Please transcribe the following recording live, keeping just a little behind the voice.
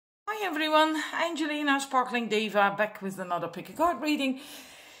Hi everyone, Angelina, Sparkling Diva, back with another pick a card reading.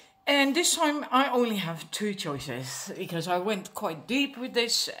 And this time I only have two choices because I went quite deep with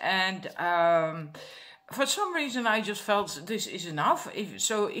this, and for some reason I just felt this is enough.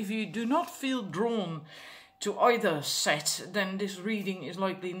 If you do not feel drawn to either set, then this reading is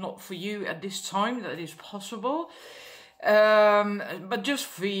likely not for you at this time. That is possible. But just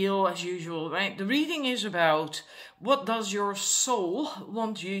feel as usual, right? The reading is about what does your soul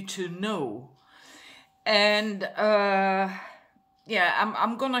want you to know, and yeah,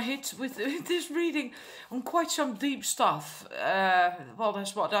 I'm gonna hit with this reading on quite some deep stuff. Well,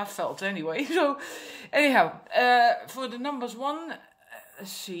 that's what I felt anyway. So, anyhow, for the numbers one.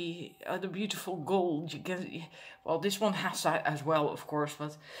 Let's see, the beautiful gold. You can, well, this one has that as well, of course.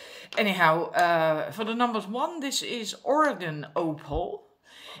 But anyhow, for the numbers one, this is Oregon Opal.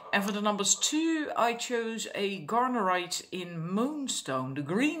 And for the numbers two, I chose a Garnerite in Moonstone. The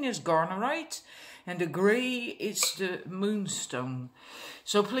green is Garnerite and the grey is the Moonstone.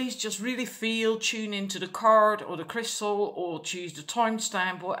 So please just really feel, tune into the card or the crystal or choose the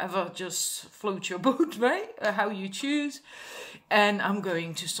timestamp, whatever, just float your boat, right? How you choose. And I'm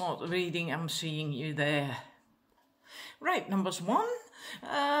going to start the reading. I'm seeing you there. Right, numbers one.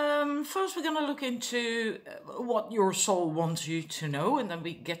 First we're going to look into what your soul wants you to know, and then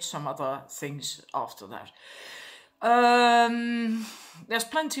we get some other things after that. There's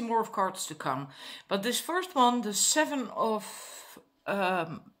plenty more of cards to come, but this first one, the Seven of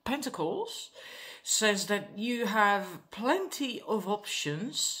Pentacles, says that you have plenty of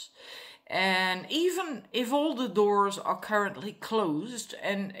options. And even if all the doors are currently closed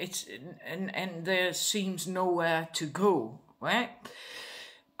and there seems nowhere to go, right?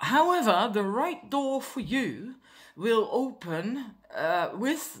 However, the right door for you will open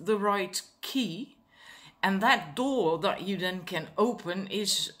with the right key, and that door that you then can open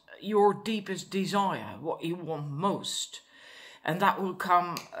is your deepest desire, what you want most. And that will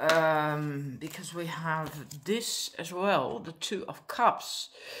come because we have this as well, the Two of Cups.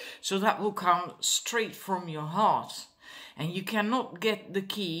 So that will come straight from your heart. And you cannot get the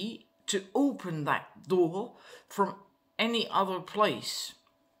key to open that door from any other place.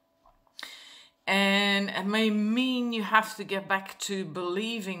 And it may mean you have to get back to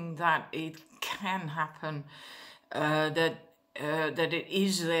believing that it can happen, that it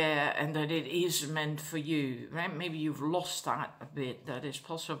is there and that it is meant for you, right? Maybe you've lost that a bit. That is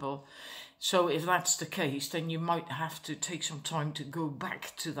possible. So if that's the case, then you might have to take some time to go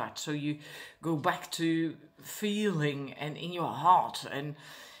back to that. So you go back to feeling and in your heart and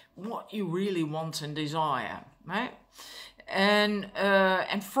what you really want and desire, right? And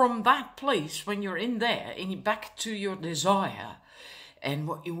from that place, when you're in there and back to your desire and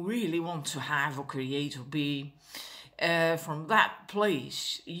what you really want to have or create or be, from that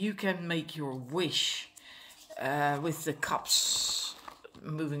place, you can make your wish with the cups.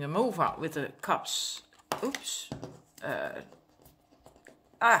 Moving them over with the cups. Oops.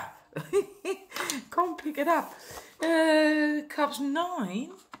 Can't pick it up. Cups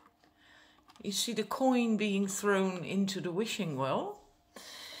 9. You see the coin being thrown into the wishing well.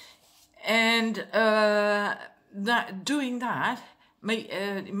 And doing that,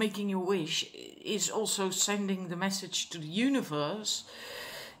 making your wish is also sending the message to the universe,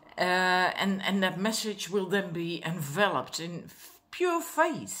 and that message will then be enveloped in pure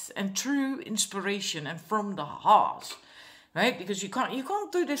faith and true inspiration and from the heart, right? Because you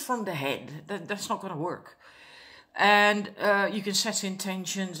can't do this from the head. That's not going to work. And you can set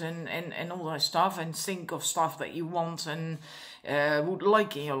intentions and all that stuff and think of stuff that you want and would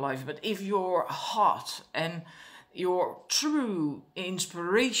like in your life. But if your heart and your true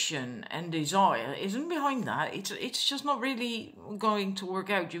inspiration and desire isn't behind that, it's just not really going to work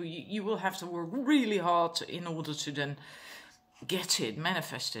out. You will have to work really hard in order to then get it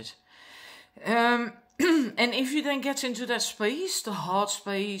manifested. And if you then get into that space, the heart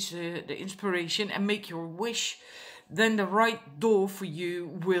space, the inspiration, and make your wish, then the right door for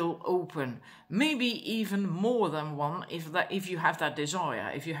you will open. Maybe even more than one if you have that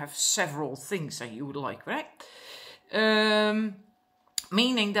desire, if you have several things that you would like, right?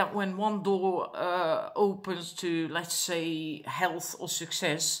 Meaning that when one door opens to, let's say, health or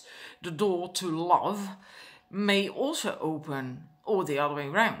success, the door to love may also open, or the other way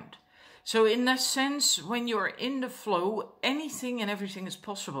around. So in that sense, when you're in the flow, anything and everything is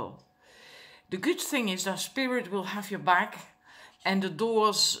possible. The good thing is that Spirit will have your back, and the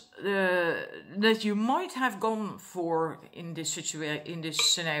doors that you might have gone for in this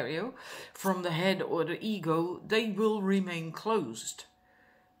scenario, from the head or the ego, they will remain closed.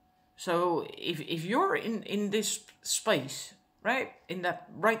 So if you're in this space right? In that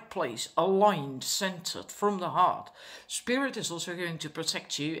right place, aligned, centered from the heart. Spirit is also going to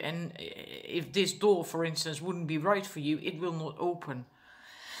protect you, and if this door, for instance, wouldn't be right for you, it will not open.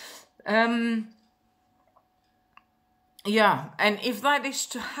 Yeah, and if that is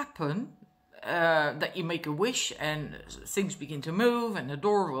to happen, that you make a wish and things begin to move and the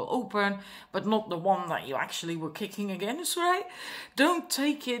door will open, but not the one that you actually were kicking against, right? Don't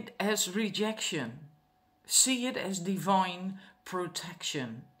take it as rejection. See it as divine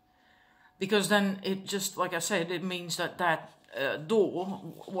protection. Because then it just, like I said, it means that door,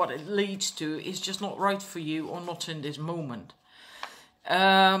 what it leads to, is just not right for you or not in this moment.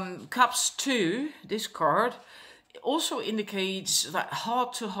 Cups 2, this card, also indicates that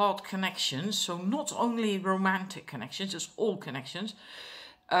heart-to-heart connections, so not only romantic connections, it's all connections,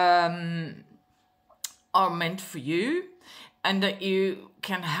 are meant for you, and that you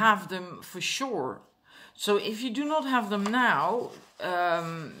can have them for sure. So if you do not have them now,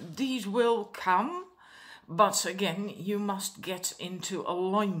 these will come, but again, you must get into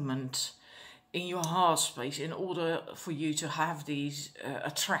alignment in your heart space in order for you to have these,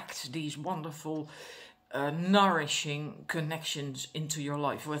 attract these wonderful nourishing connections into your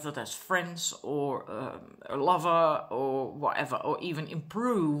life, whether that's friends or a lover or whatever, or even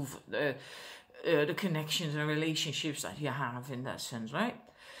improve the connections and relationships that you have in that sense, right?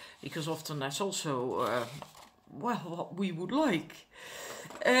 Because often that's also, what we would like.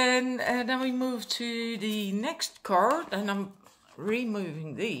 And then we move to the next card, and I'm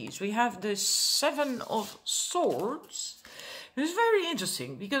removing these. We have the 7 of Swords. It's very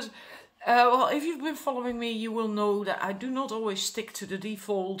interesting because well, if you've been following me, you will know that I do not always stick to the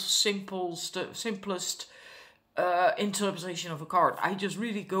default, simplest interpretation of a card. I just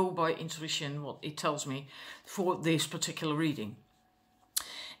really go by intuition, what it tells me for this particular reading.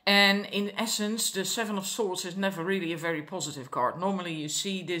 And in essence, the 7 of Swords is never really a very positive card. Normally you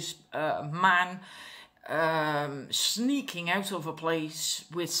see this man sneaking out of a place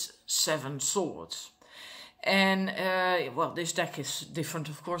with 7 swords. And, well, this deck is different,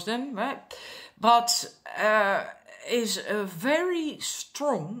 of course, then, right? But is a very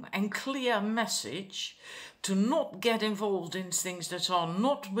strong and clear message to not get involved in things that are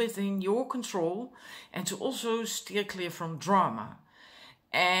not within your control, and to also steer clear from drama.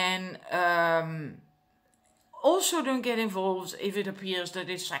 And also don't get involved if it appears that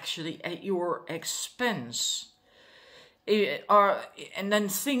it's actually at your expense. And then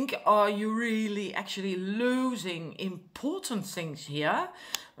think, are you really actually losing important things here,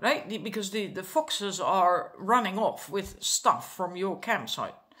 right? Because the foxes are running off with stuff from your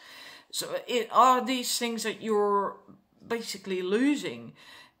campsite. So are these things that you're basically losing,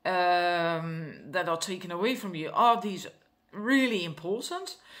 that are taken away from you, are these really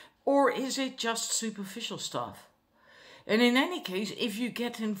important, or is it just superficial stuff? And in any case, if you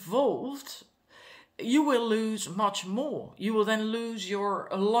get involved, you will lose much more. You will then lose your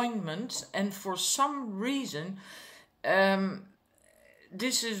alignment, and for some reason,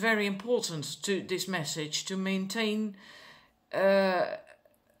 this is very important to this message, to maintain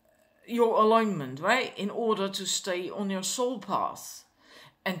your alignment, right? In order to stay on your soul path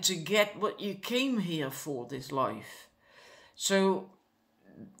and to get what you came here for, this life. So,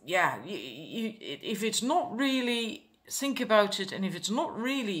 yeah, if it's not really, think about it, and if it's not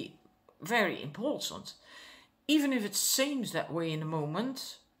really very important, even if it seems that way in the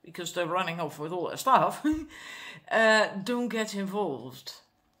moment, because they're running off with all their stuff, don't get involved,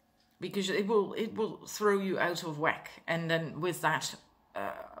 because it will throw you out of whack, and then with that,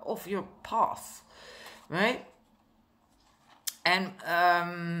 off your path, right? And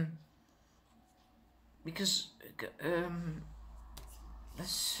because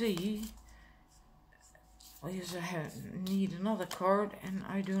let's see. Yes, I need another card, and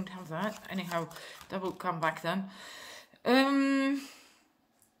I don't have that. Anyhow, that will come back then.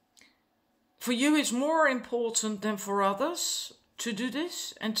 For you, it's more important than for others to do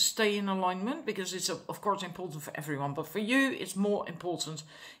this and to stay in alignment, because it's, of course, important for everyone. But for you, it's more important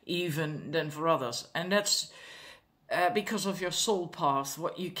even than for others. And that's because of your soul path,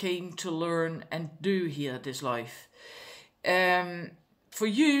 what you came to learn and do here, this life. For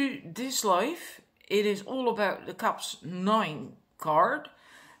you, this life, it is all about the Cups 9 card,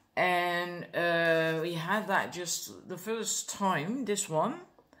 and we had that just the first time, this one,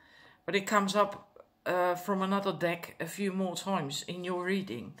 but it comes up from another deck a few more times in your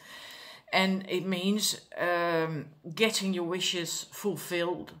reading, and it means getting your wishes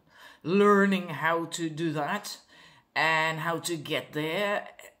fulfilled, learning how to do that, and how to get there,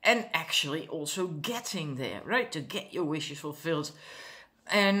 and actually also getting there, right, to get your wishes fulfilled.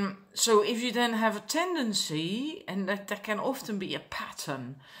 And so if you then have a tendency, and that can often be a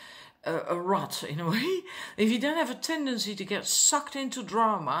pattern, a rut in a way, if you then have a tendency to get sucked into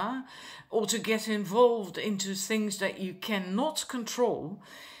drama or to get involved into things that you cannot control,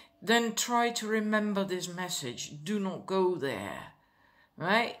 then try to remember this message. Do not go there,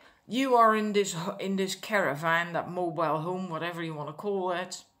 right? You are in this caravan, that mobile home, whatever you want to call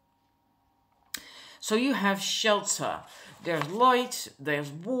it. So you have shelter. There's light,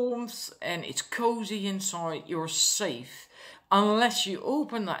 there's warmth, and it's cozy inside. You're safe. Unless you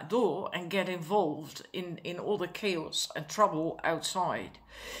open that door and get involved in all the chaos and trouble outside.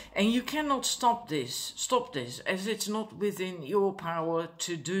 And you cannot stop this, as it's not within your power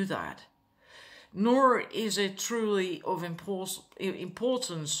to do that. Nor is it truly of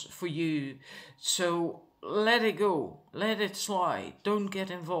importance for you. So let it go, let it slide, don't get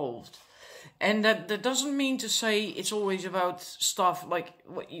involved. And that doesn't mean to say it's always about stuff like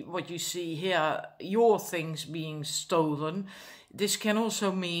what you see here, your things being stolen. This can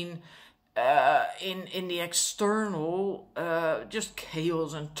also mean in the external, just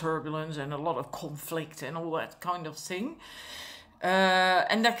chaos and turbulence and a lot of conflict and all that kind of thing.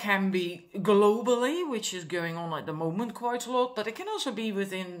 And that can be globally, which is going on at the moment quite a lot, but it can also be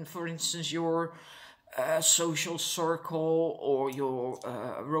within, for instance, your social circle or your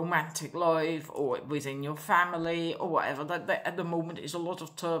romantic life or within your family or whatever. That at the moment is a lot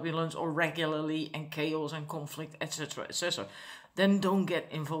of turbulence or regularly and chaos and conflict, etc., etc. Then don't get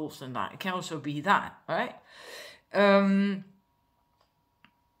involved in that. It can also be that, right?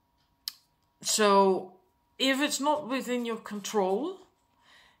 So if it's not within your control,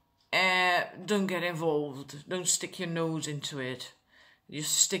 don't get involved. Don't stick your nose into it.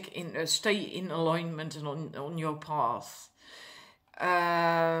 Just stay in alignment and on your path.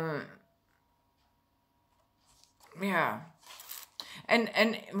 Yeah.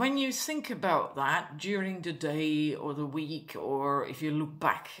 And when you think about that during the day or the week, or if you look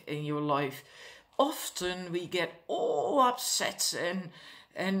back in your life, often we get all upset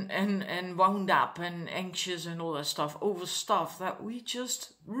and wound up and anxious and all that stuff over stuff that we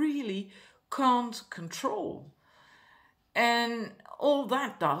just really can't control. And all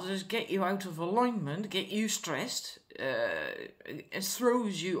that does is get you out of alignment, get you stressed, it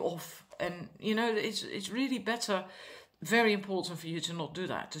throws you off. And, you know, it's really better, very important for you to not do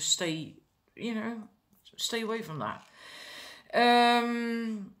that, to stay, stay away from that.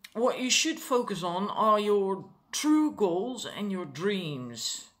 What you should focus on are your true goals and your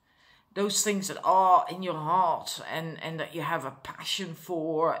dreams. Those things that are in your heart and that you have a passion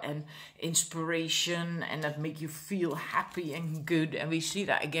for and inspiration and that make you feel happy and good. And we see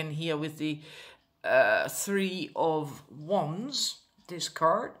that again here with the 3 of Wands, this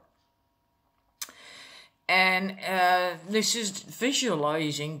card. And this is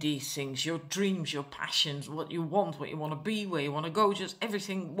visualizing these things, your dreams, your passions, what you want to be, where you want to go, just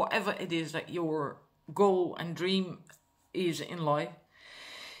everything, whatever it is that your goal and dream is in life.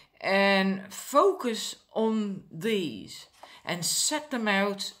 And focus on these and set them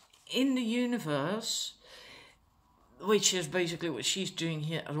out in the universe, which is basically what she's doing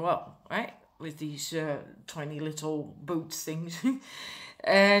here as well, right? With these tiny little boat things.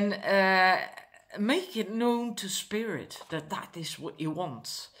 And make it known to spirit that is what you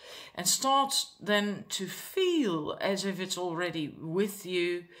want. And start then to feel as if it's already with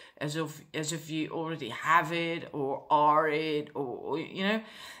you, as if you already have it or are it, or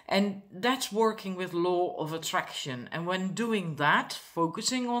and that's working with law of attraction. And when doing that,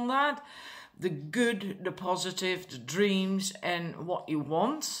 focusing on that, the good, the positive, the dreams and what you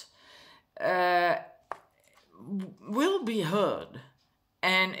want will be heard.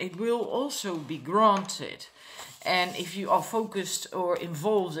 And it will also be granted. And if you are focused or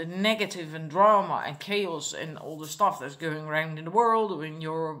involved in negative and drama and chaos and all the stuff that's going around in the world or in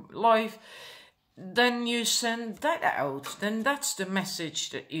your life, then you send that out. Then that's the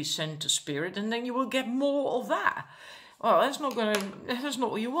message that you send to spirit, and then you will get more of that. Well, that's not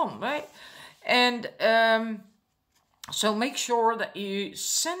what you want, right? And so make sure that you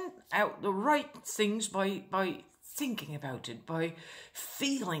send out the right things by thinking about it, by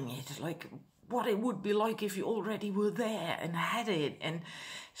feeling it, like what it would be like if you already were there and had it, and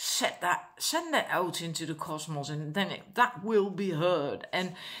send that out into the cosmos, and then that will be heard,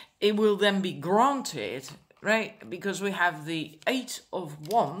 and it will then be granted, right? Because we have the 8 of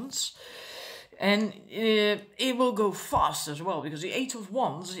Wands, and it will go fast as well, because the 8 of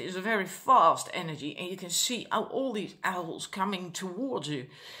Wands is a very fast energy, and you can see all these owls coming towards you.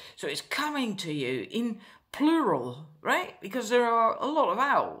 So it's coming to you in plural, right? Because there are a lot of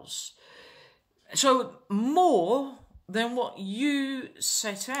owls. So more then what you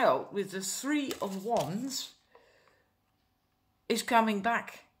set out with the 3 of Wands is coming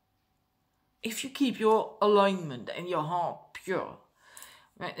back. If you keep your alignment and your heart pure.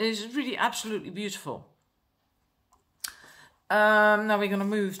 Right? It's really absolutely beautiful. Now we're going to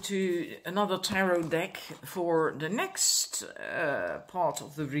move to another tarot deck for the next part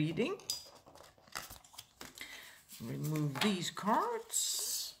of the reading. Remove these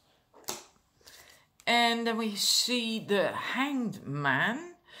cards. And then we see the Hanged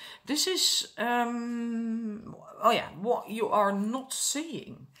Man. This is, what you are not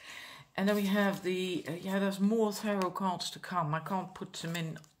seeing. And then we have the, there's more tarot cards to come. I can't put them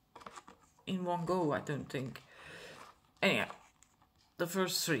in one go, I don't think. Anyhow, the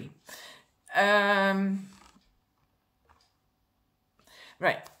first 3.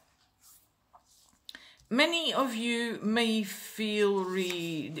 Right. Many of you may feel,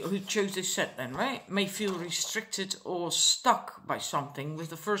 who chose this set then, right? May feel restricted or stuck by something with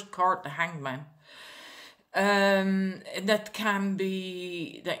the first card, the Hanged Man. That can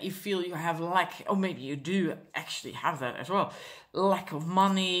be that you feel you have lack, or maybe you do actually have that as well. Lack of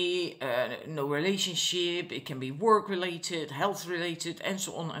money, no relationship, it can be work related, health related, and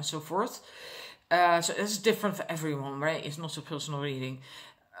so on and so forth. So it's different for everyone, right? It's not a personal reading.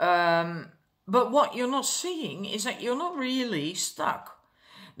 But what you're not seeing is that you're not really stuck.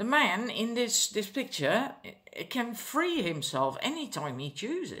 The man in this picture can free himself anytime he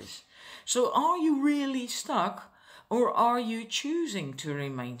chooses. So are you really stuck, or are you choosing to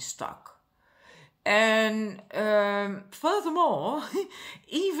remain stuck? And furthermore,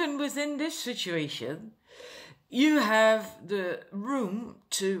 even within this situation, you have the room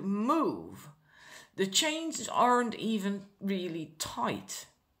to move. The chains aren't even really tight.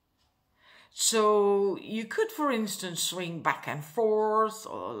 So you could, for instance, swing back and forth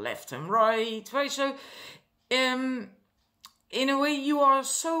or left and right, right? So in a way you are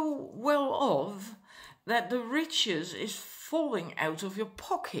so well off that the riches is falling out of your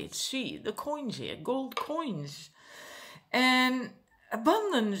pocket. See, the coins here, gold coins. And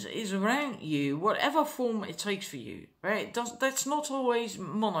abundance is around you, whatever form it takes for you, right? That's not always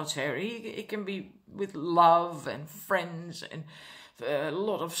monetary. It can be with love and friends and a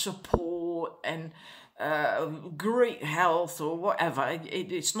lot of support and great health or whatever.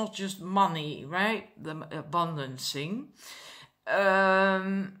 It's not just money, right? The abundance thing.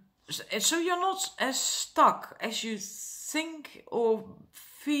 So you're not as stuck as you think or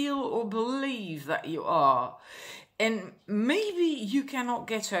feel or believe that you are. And maybe you cannot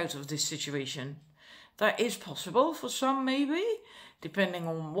get out of this situation. That is possible for some, maybe, depending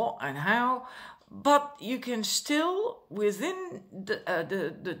on what and how. But you can still, within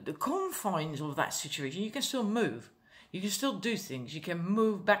the confines of that situation, you can still move. You can still do things. You can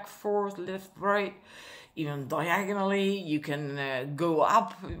move back, forth, left, right, even diagonally. You can go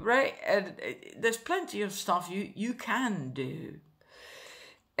up, right? And there's plenty of stuff you can do.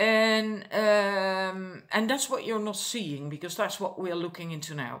 And that's what you're not seeing, because that's what we're looking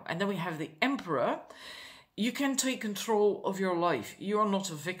into now. And then we have the Emperor. You can take control of your life. You're not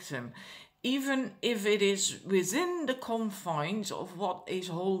a victim. Even if it is within the confines of what is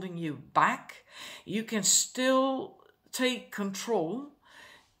holding you back, you can still take control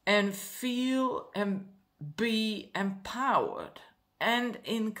and feel and be empowered and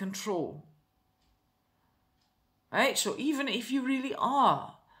in control. Right? So even if you really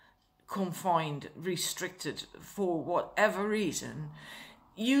are confined, restricted for whatever reason,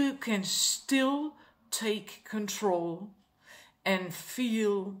 you can still take control and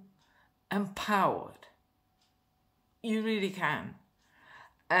feel empowered. You really can.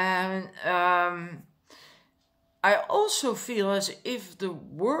 And I also feel as if the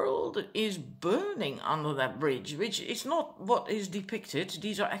world is burning under that bridge, which is not what is depicted.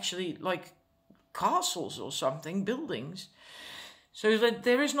 These are actually like castles or something, buildings. So that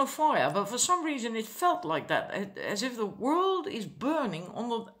there is no fire, but for some reason it felt like that, as if the world is burning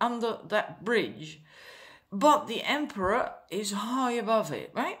under that bridge. But the Emperor is high above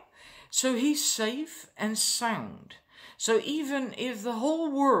it, right? So he's safe and sound. So even if the whole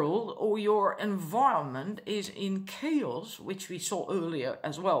world or your environment is in chaos, which we saw earlier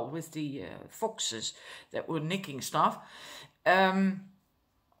as well with the foxes that were nicking stuff.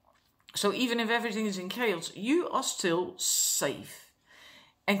 So even if everything is in chaos, you are still safe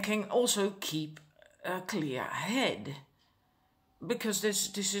and can also keep a clear head. Because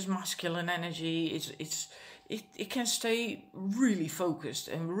this is masculine energy. It can stay really focused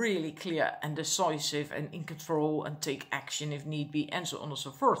and really clear and decisive and in control and take action if need be, and so on and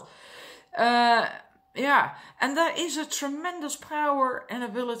so forth. And that is a tremendous power and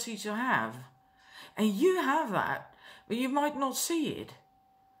ability to have. And you have that but you might not see it.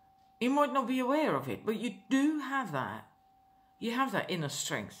 You might not be aware of it, but you do have that. You have that inner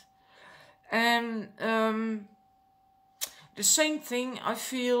strength. And the same thing I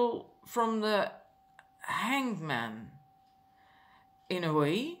feel from the Hanged Man, in a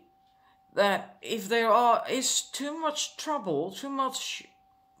way, that if there is too much trouble, too much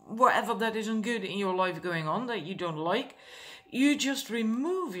whatever that isn't good in your life going on that you don't like, you just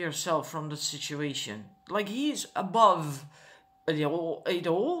remove yourself from the situation. Like he's above it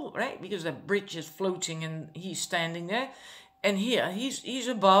all, right? Because that bridge is floating and he's standing there. And here, he's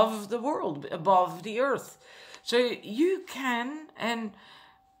above the world, above the earth. So you can, and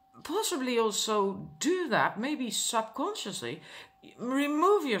possibly also do that, maybe subconsciously,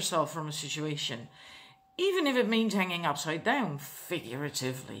 remove yourself from a situation. Even if it means hanging upside down,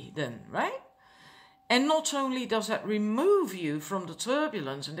 figuratively then, right? And not only does that remove you from the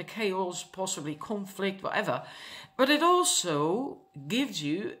turbulence and the chaos, possibly conflict, whatever, but it also gives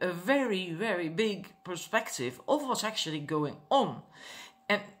you a very, very big perspective of what's actually going on.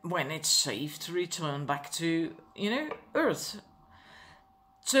 And when it's safe to return back to, Earth.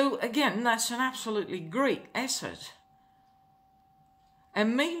 So again, that's an absolutely great asset.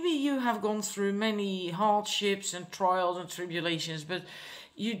 And maybe you have gone through many hardships and trials and tribulations, but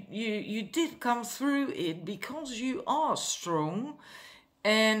you did come through it because you are strong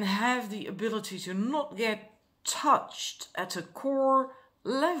and have the ability to not get touched at a core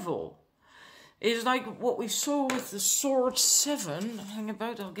level. It's like what we saw with the Sword 7. Hang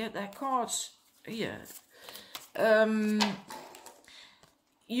about, I'll get that card here.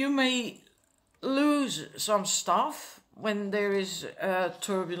 You may lose some stuff when there is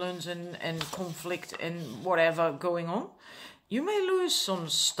turbulence and conflict and whatever going on. You may lose some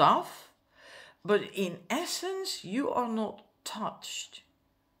stuff, but in essence, you are not touched.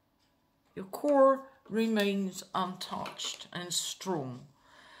 Your core remains untouched and strong.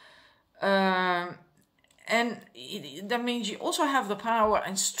 And that means you also have the power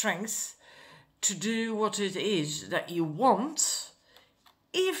and strength to do what it is that you want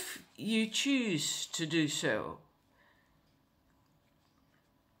if you choose to do so.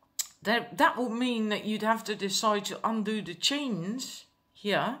 That would mean that you'd have to decide to undo the chains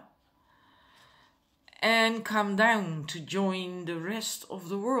here and come down to join the rest of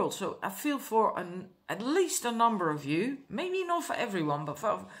the world. So I feel for at least a number of you, maybe not for everyone, but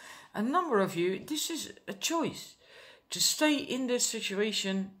for a number of you, this is a choice to stay in this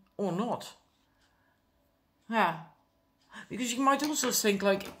situation or not. Yeah, because you might also think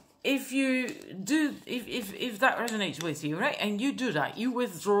like, if you do, if that resonates with you, right, and you do that, you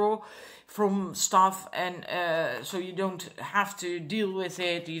withdraw from stuff, and so you don't have to deal with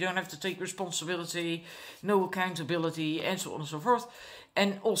it, you don't have to take responsibility, no accountability, and so on and so forth,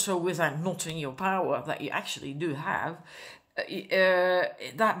 and also with that not in your power that you actually do have,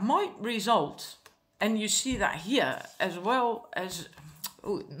 that might result, and you see that here as well as,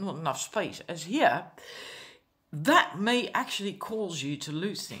 not enough space, as here, that may actually cause you to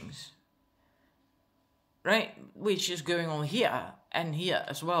lose things, right? Which is going on here and here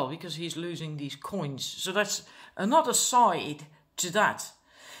as well, because he's losing these coins. So that's another side to that.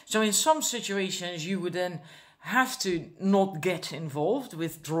 So in some situations, you would then have to not get involved,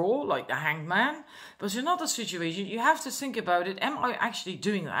 withdraw, like the Hanged Man. But in other situations, you have to think about it. Am I actually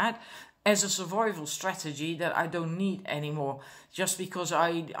doing that as a survival strategy that I don't need anymore, just because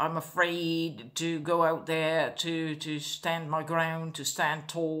I'm afraid to go out there, to stand my ground, to stand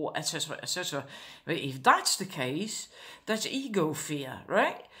tall, etc., etc. But if that's the case, that's ego fear,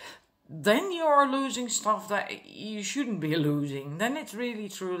 right? Then you are losing stuff that you shouldn't be losing. Then it's really,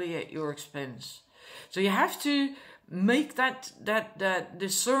 truly at your expense. So you have to make that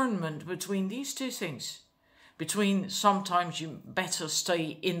discernment between these two things. Between sometimes you better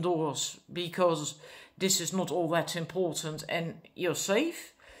stay indoors because this is not all that important and you're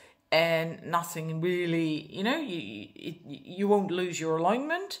safe and nothing really, you won't lose your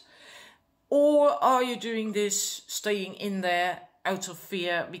alignment. Or are you doing this, staying in there out of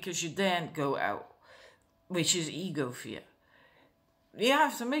fear because you daren't go out, which is ego fear. You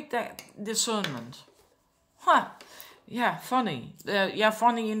have to make that discernment. Yeah, funny.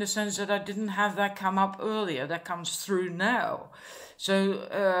 Funny in the sense that I didn't have that come up earlier. That comes through now. So,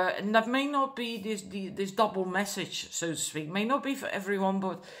 and that may not be this double message, so to speak. May not be for everyone,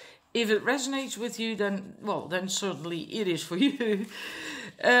 but if it resonates with you, then certainly it is for you.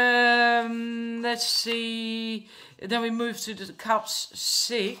 Let's see. Then we move to the Cups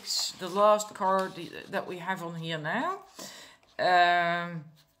 6, the last card that we have on here now.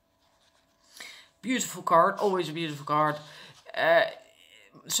 Beautiful card, always a beautiful card.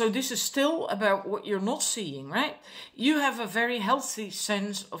 so this is still about what you're not seeing, right? You have a very healthy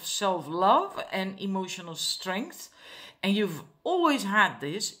sense of self-love and emotional strength, and you've always had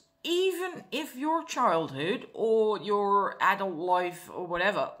this, even if your childhood or your adult life or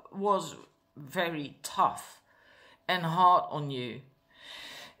whatever was very tough and hard on you.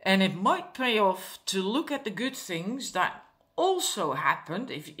 And it might pay off to look at the good things that also happened.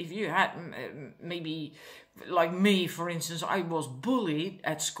 If you had maybe, like me, for instance, I was bullied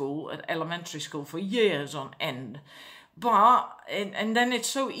at school, at elementary school, for years on end. But, and then it's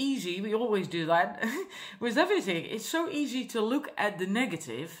so easy, we always do that with everything. It's so easy to look at the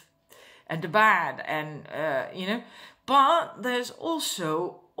negative and the bad and, but there's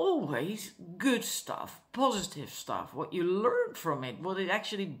also always good stuff, positive stuff, what you learned from it, what it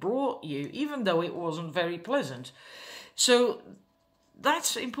actually brought you, even though it wasn't very pleasant. So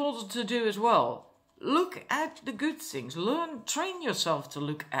that's important to do as well. Look at the good things. Train yourself to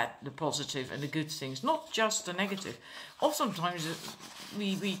look at the positive and the good things, not just the negative. Oftentimes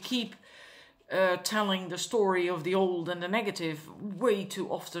we keep telling the story of the old and the negative way too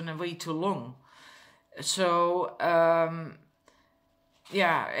often and way too long. So and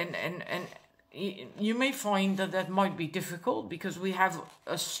you may find that might be difficult because we have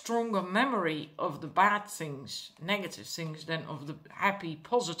a stronger memory of the bad things, negative things, than of the happy,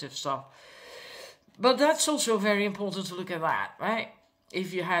 positive stuff. But that's also very important to look at that, right?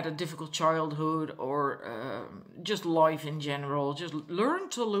 If you had a difficult childhood or just life in general, just learn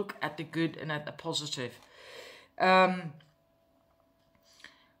to look at the good and at the positive. And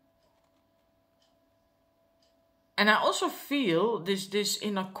I also feel this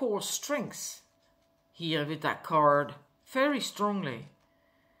inner core strength here with that card very strongly.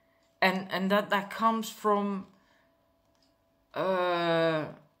 And that comes from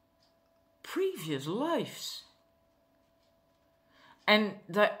previous lives. And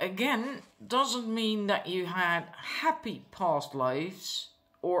that again doesn't mean that you had happy past lives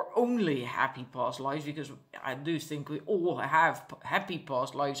or only happy past lives, because I do think we all have happy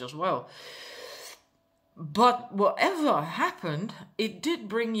past lives as well. But whatever happened, it did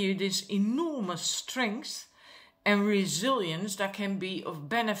bring you this enormous strength and resilience that can be of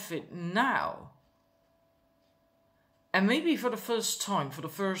benefit now. And maybe for the first time, for the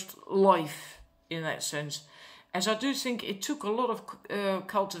first life in that sense, as I do think it took a lot of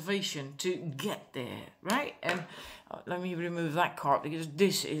cultivation to get there, right? And let me remove that card, because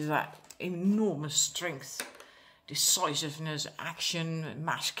this is that enormous strength, decisiveness, action,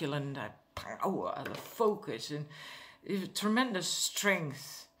 masculine, that power, the focus, and tremendous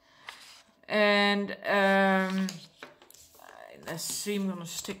strength. And let's see, I'm going to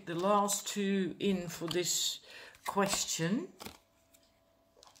stick the last two in for this question.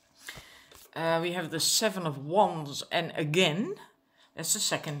 We have the Seven of Wands, and again, that's the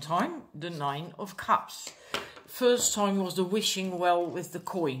second time, the Nine of Cups. First time was the wishing well with the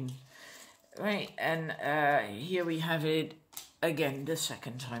coin, right? And here we have it again, the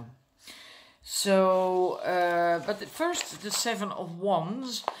second time. So, but first, the Seven of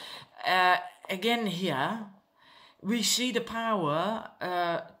Wands, again here, we see the power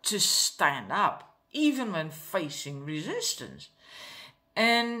to stand up, even when facing resistance.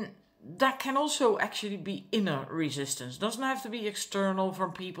 And that can also actually be inner resistance. Doesn't have to be external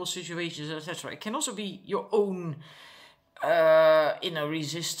from people, situations, etc. It can also be your own inner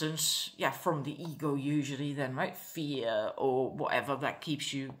resistance, from the ego usually then, right? Fear or whatever that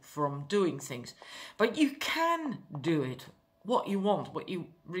keeps you from doing things. But you can do it, what you want, what you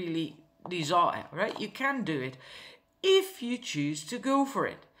really desire, right? You can do it if you choose to go for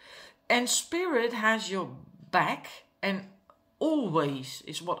it. And Spirit has your back, and always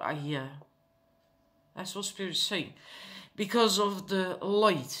is what I hear. That's what Spirit is saying. Because of the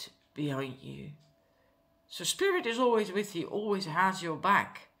light behind you. So Spirit is always with you, always has your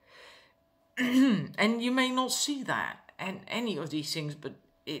back. And you may not see that and any of these things, but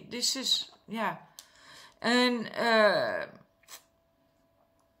this is, And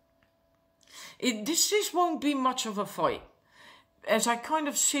this won't be much of a fight. As I kind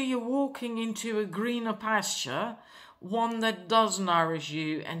of see you walking into a greener pasture, one that does nourish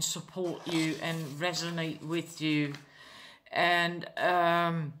you and support you and resonate with you. And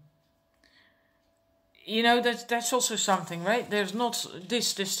that's also something, right? There's not there's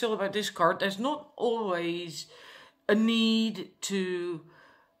still about this card, there's not always a need to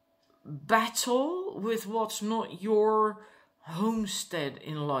battle with what's not your homestead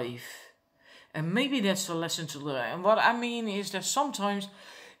in life. And maybe that's a lesson to learn. And what I mean is that sometimes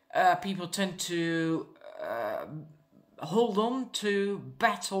people tend to hold on to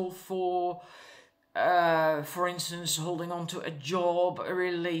battle for For instance, holding on to a job, a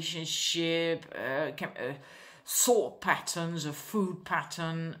relationship, thought patterns, a food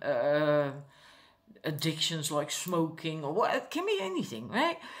pattern, addictions like smoking, or what, it can be anything,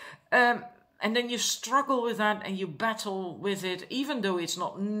 right? And then you struggle with that and you battle with it, even though it's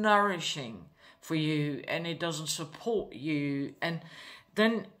not nourishing for you and it doesn't support you. And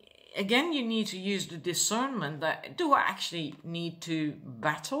then again, you need to use the discernment that, do I actually need to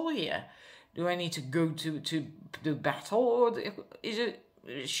battle here? Do I need to go to the battle, or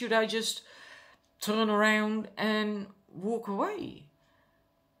should I just turn around and walk away?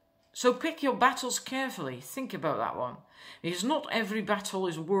 So pick your battles carefully. Think about that one. Because not every battle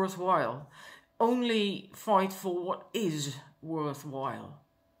is worthwhile. Only fight for what is worthwhile.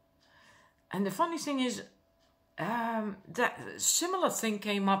 And the funny thing is, that similar thing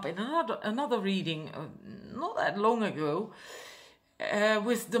came up in another reading not that long ago,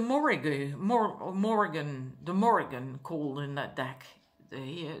 with the Morrigan called in that deck.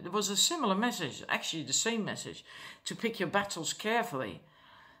 There was a similar message, actually the same message, to pick your battles carefully.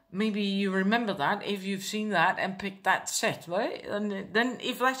 Maybe you remember that if you've seen that and picked that set, right? And then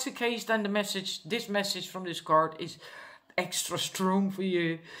if that's the case, then this message from this card is extra strong for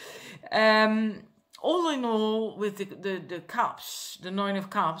you. All in all, with the cups, the 9 of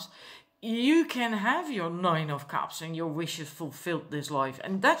Cups, you can have your 9 of Cups and your wishes fulfilled this life.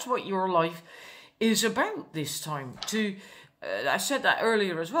 And that's what your life is about this time. I said that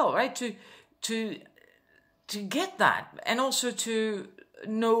earlier as well, right? To get that, and also to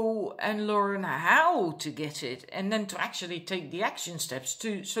know and learn how to get it, and then to actually take the action steps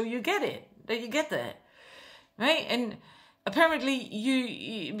so you get it, that you get there, right? And apparently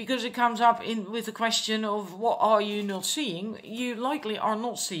you because it comes up with the question of what are you not seeing, you likely are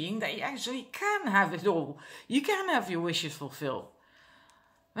not seeing that you actually can have it all. You can have your wishes fulfilled,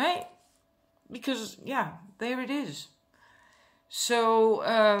 right? Because yeah, there it is. So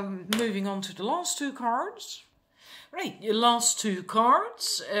moving on to the last 2 cards. Right, your last 2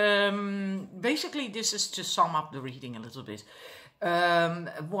 cards. Basically, this is to sum up the reading a little bit.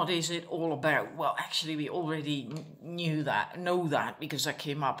 What is it all about? Well, actually, we already know that because that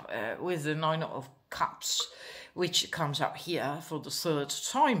came up with the 9 of Cups, which comes up here for the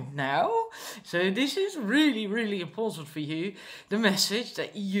 3rd time now. So this is really, really important for you. The message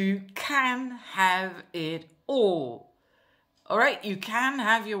that you can have it all. All right, you can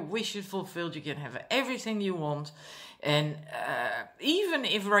have your wishes fulfilled. You can have everything you want. And even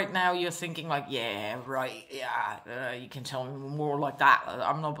if right now you're thinking like, yeah, right, yeah, you can tell me more like that.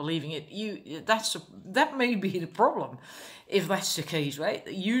 I'm not believing it. That may be the problem, if that's the case, right?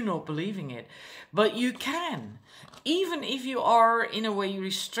 You're not believing it, but you can. Even if you are in a way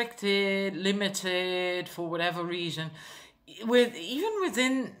restricted, limited for whatever reason, even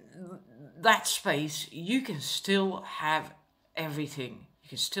within that space, you can still have everything. You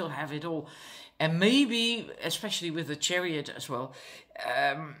can still have it all. And maybe, especially with the Chariot as well,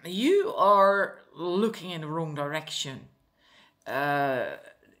 you are looking in the wrong direction, right?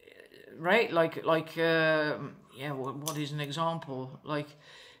 What is an example? Like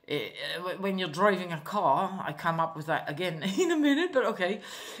when you're driving a car, I come up with that again in a minute, but okay.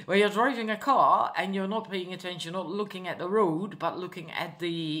 When you're driving a car and you're not paying attention, not looking at the road, but looking at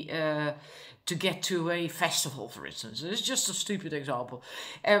the to get to a festival, for instance. It's just a stupid example.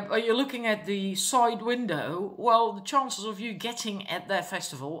 You're looking at the side window, well, the chances of you getting at that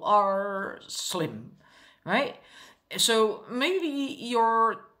festival are slim, right? So maybe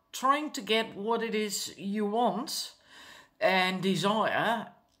you're trying to get what it is you want and desire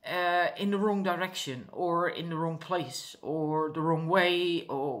in the wrong direction, or in the wrong place, or the wrong way,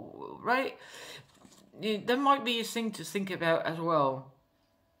 or right? That might be a thing to think about as well.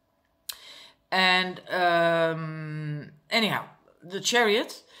 And anyhow, the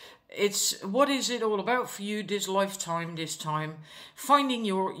Chariot, it's what is it all about for you this lifetime, this time? Finding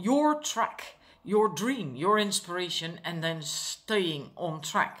your track, your dream, your inspiration, and then staying on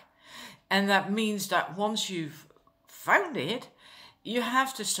track. And that means that once you've found it, you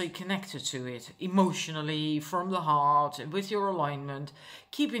have to stay connected to it emotionally, from the heart, and with your alignment.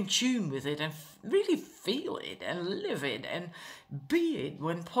 Keep in tune with it and really feel it and live it and be it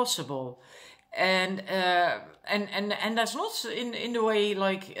when possible. And that's not in the way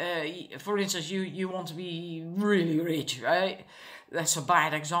like, for instance, you want to be really rich, right? That's a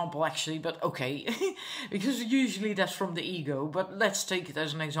bad example actually, but okay, because usually that's from the ego, but let's take it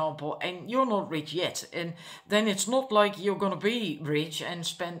as an example, and you're not rich yet, and then it's not like you're gonna be rich and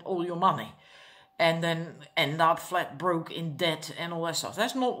spend all your money and then end up flat broke in debt and all that stuff.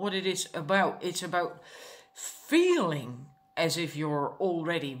 That's not what it is about. It's about feeling as if you're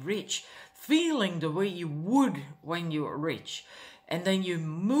already rich, feeling the way you would when you're rich. And then you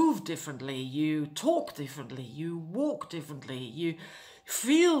move differently, you talk differently, you walk differently, you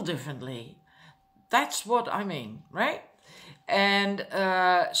feel differently. That's what I mean, right? And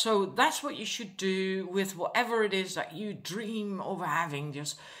so that's what you should do with whatever it is that you dream of having.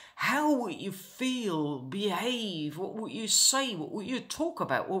 Just how would you feel, behave? What would you say? What would you talk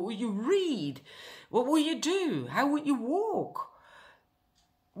about? What would you read? What would you do? How would you walk?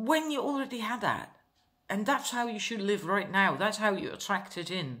 When you already had that. And that's how you should live right now. That's how you attract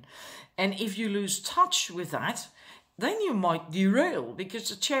it in. And if you lose touch with that, then you might derail, because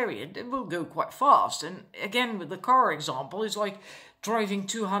the chariot, it will go quite fast. And again, with the car example, it's like driving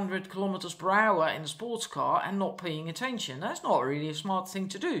 200 kilometers per hour in a sports car and not paying attention. That's not really a smart thing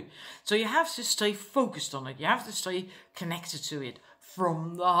to do. So you have to stay focused on it. You have to stay connected to it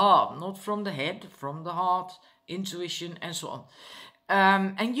from the heart, not from the head, from the heart, intuition, and so on.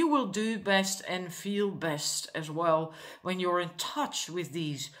 And you will do best and feel best as well when you're in touch with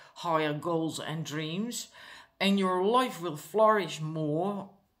these higher goals and dreams. And your life will flourish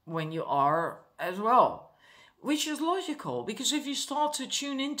more when you are as well. Which is logical, because if you start to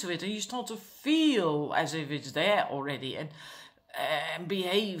tune into it and you start to feel as if it's there already, and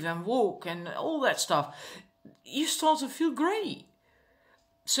behave and walk and all that stuff, you start to feel great.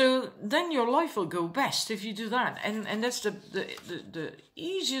 So then your life will go best if you do that. And that's the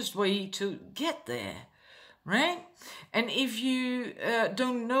easiest way to get there, right? And if you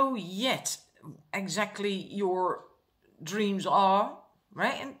don't know yet exactly your dreams are,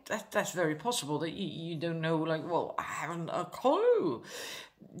 right? And that's very possible that you don't know, like, well, I haven't a clue.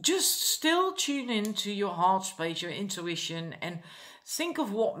 Just still tune in to your heart space, your intuition, and think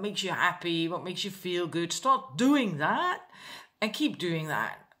of what makes you happy, what makes you feel good. Start doing that and keep doing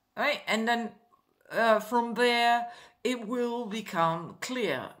that, right? And then from there, it will become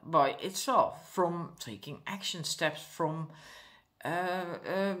clear by itself from taking action steps from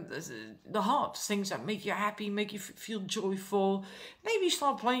the heart, things that make you happy, make you feel joyful. Maybe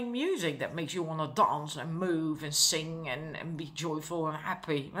start playing music that makes you want to dance and move and sing and be joyful and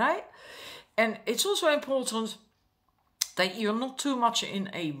happy, right? And it's also important that you're not too much in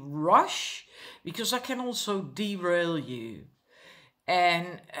a rush, because that can also derail you.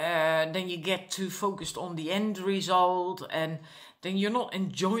 And then you get too focused on the end result, and then you're not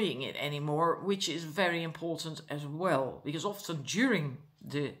enjoying it anymore, which is very important as well. Because often during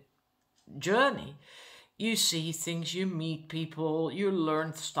the journey, you see things, you meet people, you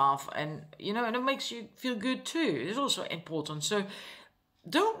learn stuff, and and it makes you feel good too. It's also important. So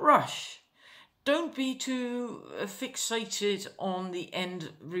don't rush. Don't be too fixated on the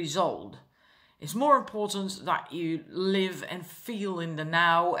end result. It's more important that you live and feel in the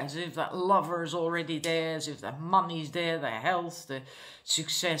now, as if that lover is already there, as if that money's there, the health, the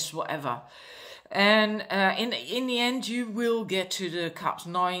success, whatever. And in the end, you will get to the Cups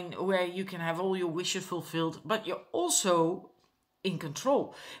 9, where you can have all your wishes fulfilled, but you're also in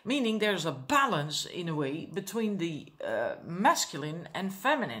control. Meaning there's a balance, in a way, between the masculine and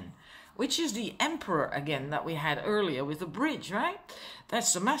feminine, which is the Emperor, again, that we had earlier with the bridge, right?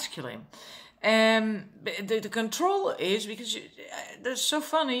 That's the masculine. The control is, because that's so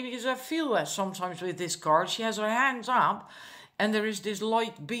funny, because I feel that sometimes with this card, she has her hands up and there is this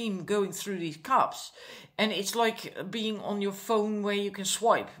light beam going through these cups, and it's like being on your phone where you can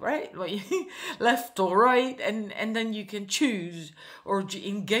swipe, right? Like left or right, and then you can choose. Or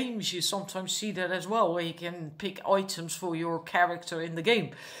in games you sometimes see that as well, where you can pick items for your character in the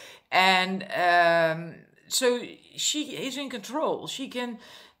game. And so she is in control. She can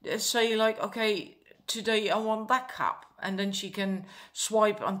say, like, okay, today I want that cup, and then she can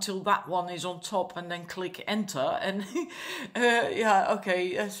swipe until that one is on top and then click enter. And yeah,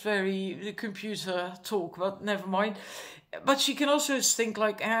 okay, that's very computer talk, but never mind. But she can also think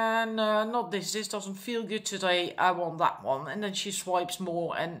like, no, not this doesn't feel good today, I want that one, and then she swipes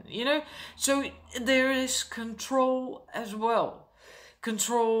more, and so there is control as well.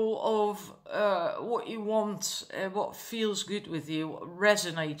 Control of what you want, what feels good with you, what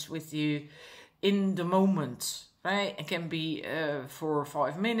resonates with you in the moment, right? It can be for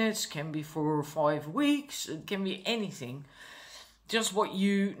 5 minutes, can be for 5 weeks, it can be anything. Just what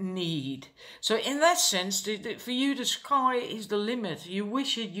you need. So in that sense, for you, the sky is the limit. You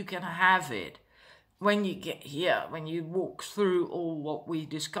wish it, you can have it. When you get here, when you walk through all what we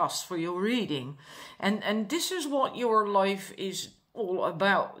discussed for your reading. And this is what your life is all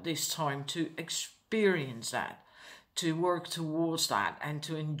about this time, to experience that, to work towards that, and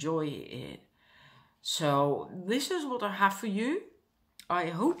to enjoy it. So this is what I have for you. I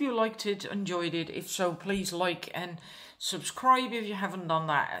hope you liked it, enjoyed it. If so, please like and subscribe if you haven't done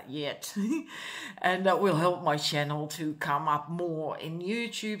that yet. And that will help my channel to come up more in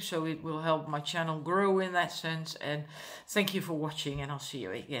YouTube, so it will help my channel grow in that sense. And thank you for watching, and I'll see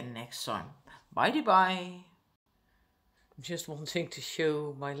you again next time. Bye. I'm just wanting to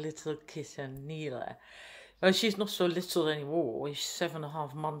show my little kitten Nila. Well, she's not so little anymore. She's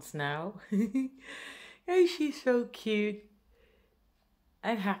 7.5 months now. And she's so cute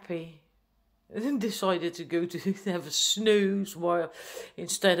and happy. And decided to go to have a snooze while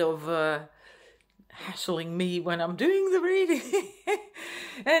instead of hassling me when I'm doing the reading.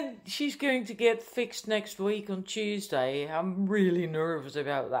 And she's going to get fixed next week on Tuesday. I'm really nervous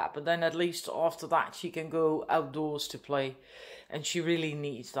about that, but then at least after that she can go outdoors to play, and she really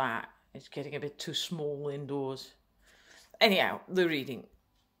needs that. It's getting a bit too small indoors. Anyhow, the reading.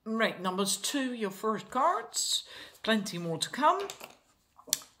 Right, numbers 2, your first cards. Plenty more to come.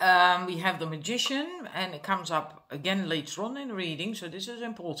 We have the Magician, and it comes up again later on in the reading, so this is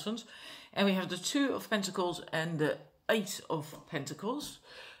important. And we have the 2 of Pentacles and the 8 of Pentacles.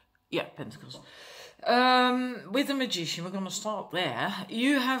 Yeah, Pentacles. With the Magician, we're going to start there.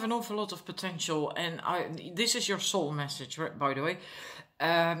 You have an awful lot of potential, and this is your soul message, right, by the way.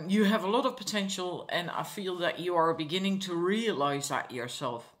 You have a lot of potential, and I feel that you are beginning to realize that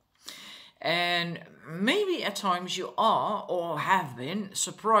yourself. And maybe at times you are, or have been,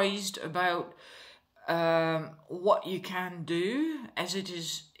 surprised about what you can do as it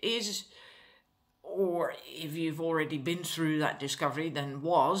is, or if you've already been through that discovery, then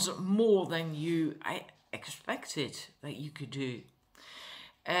was more than you expected that you could do.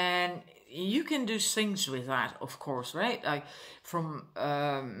 And you can do things with that, of course, right? Like from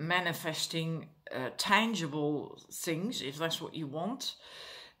manifesting tangible things, if that's what you want.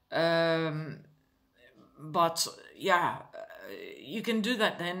 But yeah, you can do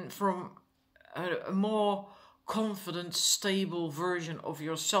that then from a more confident, stable version of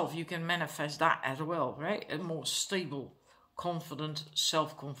yourself. You can manifest that as well, right? A more stable, confident,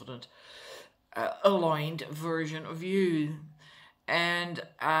 self-confident, aligned version of you. And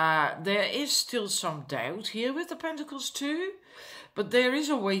there is still some doubt here with the Pentacles too, but there is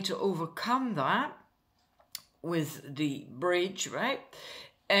a way to overcome that with the bridge, right?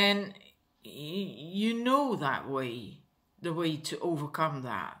 And you know that way, the way to overcome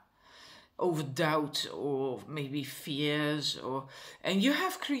that, over doubt or maybe fears, and you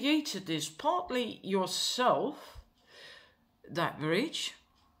have created this partly yourself, that bridge,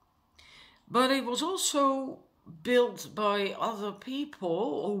 but it was also built by other people,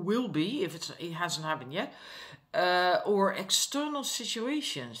 or will be if it hasn't happened yet, or external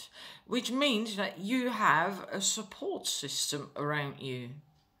situations, which means that you have a support system around you.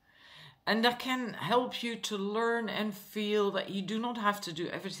 And that can help you to learn and feel that you do not have to do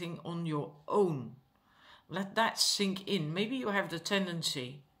everything on your own. Let that sink in. Maybe you have the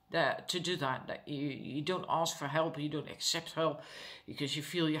tendency to do that you don't ask for help, you don't accept help because you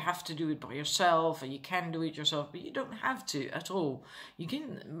feel you have to do it by yourself, and you can do it yourself, but you don't have to at all. You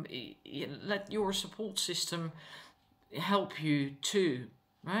can let your support system help you too,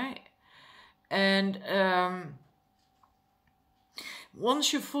 right? And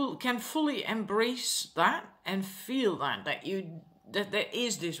once you can fully embrace that and feel that there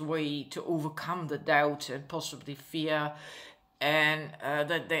is this way to overcome the doubt and possibly fear, and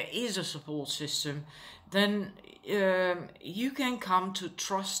that there is a support system, then you can come to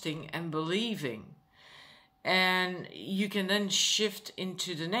trusting and believing. And you can then shift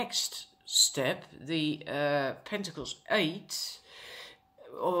into the next step, the Pentacles 8,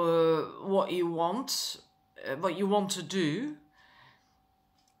 or what you want to do,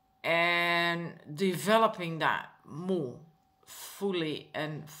 and developing that more fully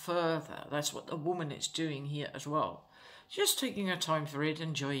and further. That's what the woman is doing here as well. Just taking her time for it,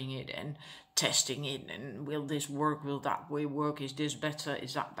 enjoying it and testing it, and will this work, will that way work, is this better,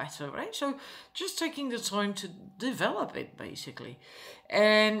 is that better, right? So just taking the time to develop it, basically.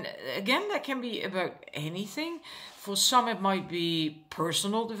 And again, that can be about anything. For some it might be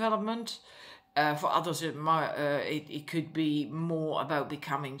personal development. For others, it could be more about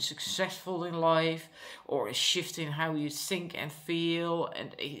becoming successful in life, or a shift in how you think and feel,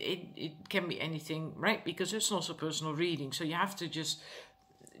 and it can be anything, right? Because it's also personal reading, so you have to just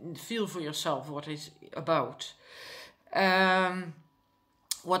feel for yourself what it's about.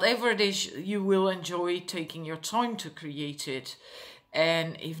 Whatever it is, you will enjoy taking your time to create it,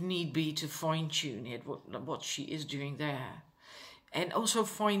 and if need be, to fine-tune it, what she is doing there. And also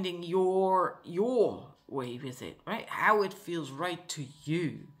finding your way with it, right? How it feels right to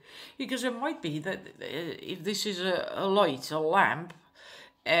you. Because it might be that if this is a light, a lamp,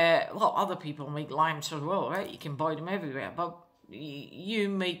 Well, other people make limes as well, right? You can buy them everywhere, but you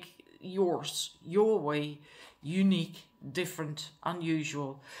make yours, your way, unique, different,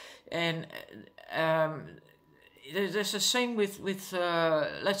 unusual. And there's the same with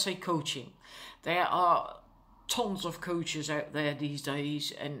let's say, coaching. There are tons of coaches out there these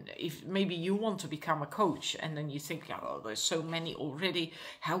days, and if maybe you want to become a coach and then you think, oh, there's so many already,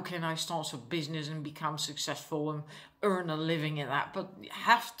 how can I start a business and become successful and earn a living in that? But you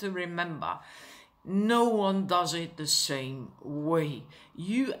have to remember, no one does it the same way.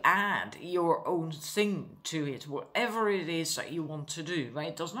 You add your own thing to it, whatever it is that you want to do, right?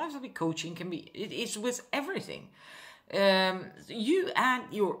 It doesn't have to be coaching, it is with everything. You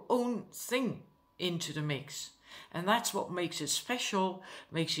add your own thing into the mix. And that's what makes it special,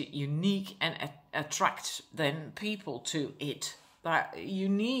 makes it unique, and attracts then people to it that you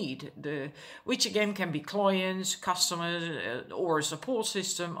need, which again can be clients, customers, or a support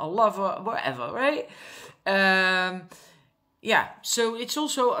system, a lover, whatever, right? Yeah, so it's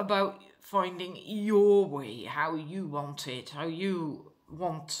also about finding your way, how you want it, how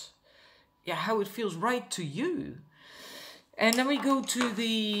it feels right to you. And then we go to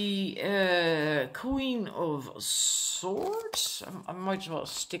the Queen of Swords. I might as well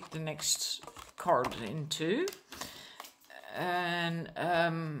stick the next card in too. And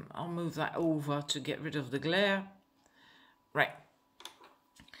I'll move that over to get rid of the glare. Right.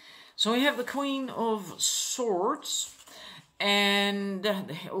 So we have the Queen of Swords. And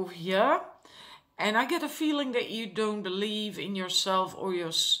over here. And I get a feeling that you don't believe in yourself or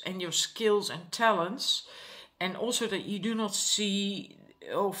your skills and talents. And also that you do not see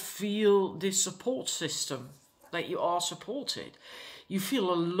or feel this support system, that you are supported. You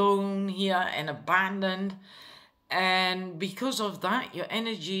feel alone here and abandoned. And because of that, your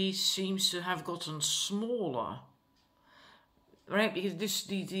energy seems to have gotten smaller. Right? Because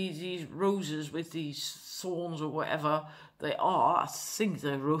these roses with these thorns or whatever they are, I think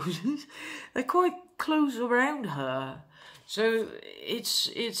they're roses, they're quite close around her. So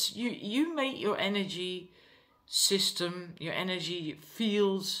it's you make your energy system, your energy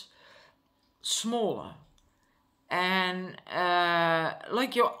feels smaller, and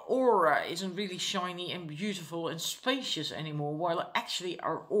like your aura isn't really shiny and beautiful and spacious anymore, while actually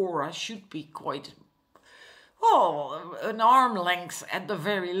our aura should be quite, well, an arm length at the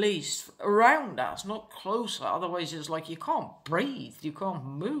very least around us, not closer. Otherwise it's like you can't breathe, you can't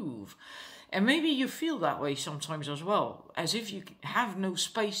move. And maybe you feel that way sometimes as well, as if you have no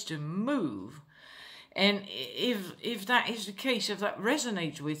space to move. And if that is the case, if that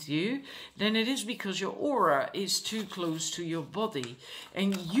resonates with you, then it is because your aura is too close to your body.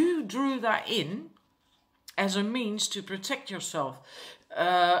 And you drew that in as a means to protect yourself,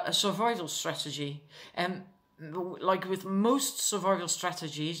 a survival strategy. And like with most survival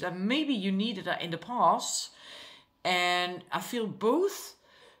strategies, and maybe you needed that in the past. And I feel both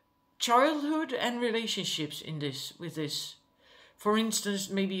childhood and relationships with this. For instance,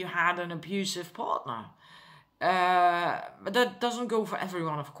 maybe you had an abusive partner. But that doesn't go for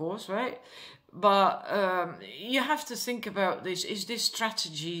everyone, of course, right? But you have to think about this. Is this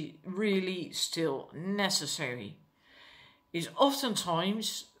strategy really still necessary? Is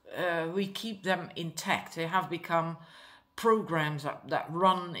oftentimes we keep them intact. They have become programs that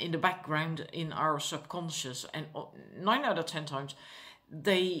run in the background in our subconscious. And 9 out of 10 times,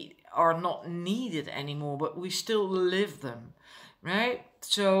 they are not needed anymore, but we still live them. Right?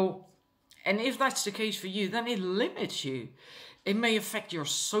 So, and if that's the case for you, then it limits you. It may affect your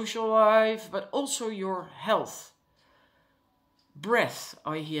social life, but also your health. Breath,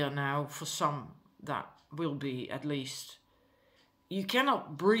 I hear now, for some, that will be at least. You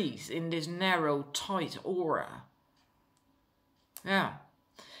cannot breathe in this narrow, tight aura. Yeah.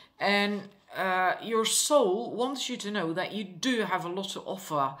 And your soul wants you to know that you do have a lot to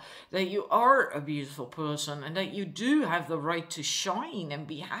offer, that you are a beautiful person, and that you do have the right to shine and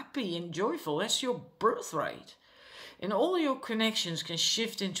be happy and joyful. That's your birthright. And all your connections can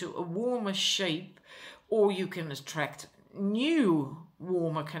shift into a warmer shape, or you can attract new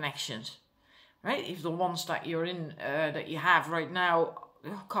warmer connections. Right? If the ones that you're in, that you have right now,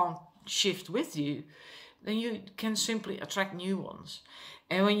 can't shift with you, then you can simply attract new ones.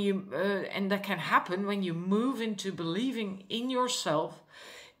 And when and that can happen when you move into believing in yourself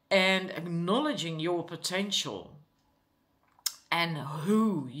and acknowledging your potential and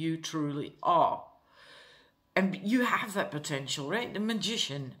who you truly are. And you have that potential, right? The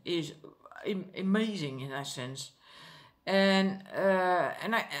magician is amazing in that sense. And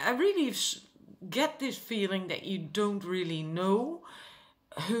I really get this feeling that you don't really know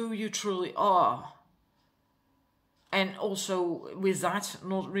who you truly are. And also with that,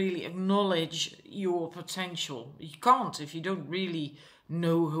 not really acknowledge your potential. You can't if you don't really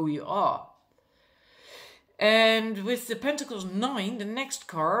know who you are. And with the Pentacles 9, the next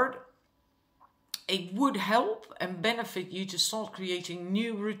card, it would help and benefit you to start creating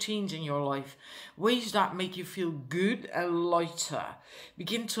new routines in your life. Ways that make you feel good and lighter.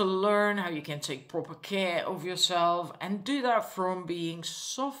 Begin to learn how you can take proper care of yourself, and do that from being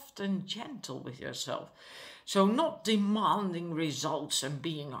soft and gentle with yourself. So not demanding results and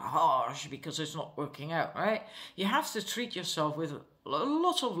being harsh because it's not working out, right? You have to treat yourself with a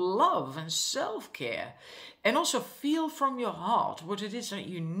lot of love and self-care. And also feel from your heart what it is that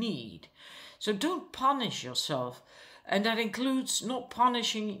you need. So don't punish yourself. And that includes not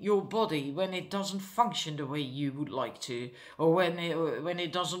punishing your body when it doesn't function the way you would like to. Or when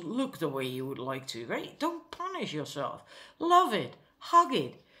it doesn't look the way you would like to, right? Don't punish yourself. Love it. Hug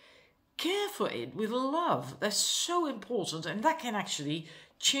it. Care for it with love. That's so important, and that can actually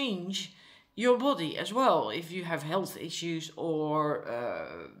change your body as well if you have health issues or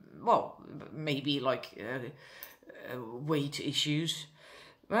well, maybe like weight issues,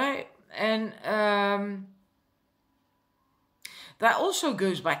 right? And that also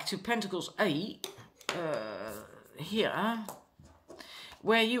goes back to Pentacles 8 here,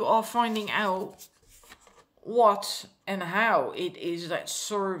 where you are finding out what and how it is that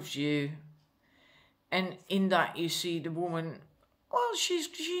serves you. And in that you see the woman, well, she's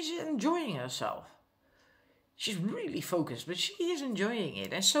enjoying herself. She's really focused, but she is enjoying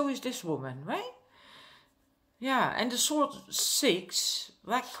it. And so is this woman, right? Yeah, and the Sword 6,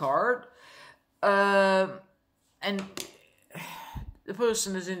 that card, and the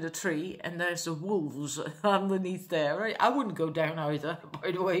person is in the tree, and there's the wolves underneath there, right? I wouldn't go down either,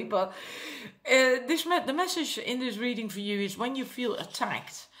 by the way, but the message in this reading for you is when you feel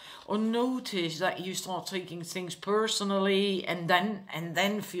attacked or notice that you start taking things personally and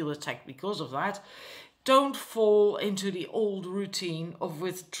then feel attacked because of that, don't fall into the old routine of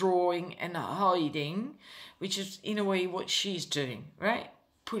withdrawing and hiding, which is in a way what she's doing, right?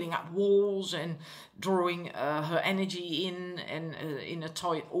 Putting up walls and drawing her energy in and in a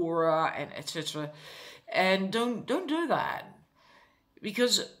tight aura and etc. And don't do that,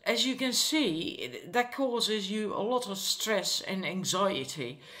 because as you can see, that causes you a lot of stress and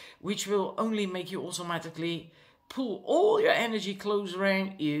anxiety, which will only make you automatically pull all your energy close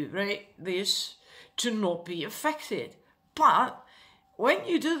around you, right? This to not be affected. But when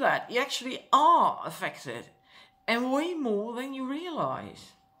you do that, you actually are affected, and way more than you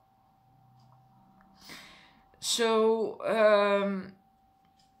realize. So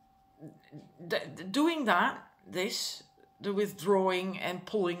doing that, the withdrawing and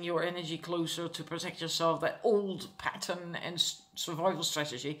pulling your energy closer to protect yourself, that old pattern and survival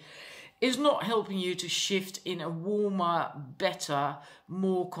strategy, is not helping you to shift in a warmer, better,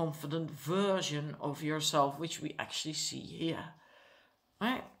 more confident version of yourself, which we actually see here,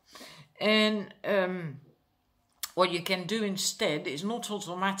 right? And what you can do instead is not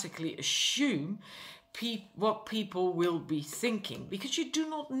automatically assume what people will be thinking, because you do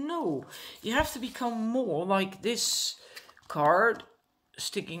not know. You have to become more like this card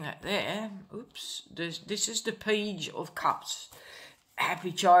sticking out there. Oops, this is the Page of Cups.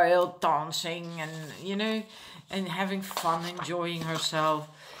 Happy child dancing and, you know, and having fun, enjoying herself.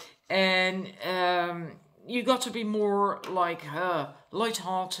 And you got to be more like her,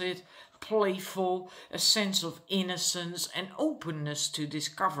 light-hearted, playful, a sense of innocence and openness to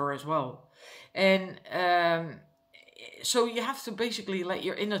discover as well. And so you have to basically let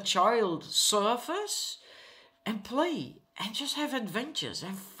your inner child surface and play and just have adventures,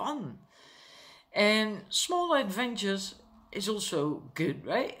 have fun. And small adventures is also good,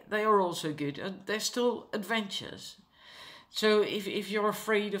 right? They are also good. They're still adventures. So if you're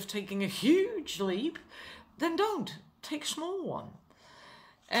afraid of taking a huge leap, then don't. Take a small one.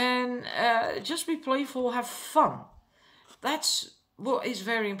 And just be playful, have fun. That's what is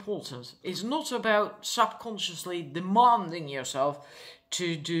very important. It's not about subconsciously demanding yourself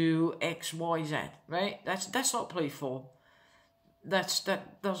to do X, Y, Z, right? That's not playful. That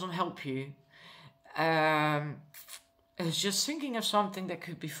doesn't help you. It's just thinking of something that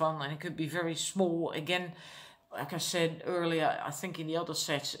could be fun, and it could be very small. Again, like I said earlier, I think in the other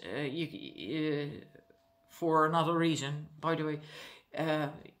set, for another reason, by the way,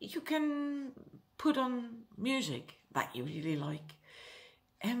 you can put on music that you really like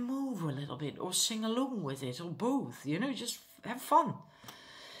and move a little bit, or sing along with it, or both, you know, just have fun.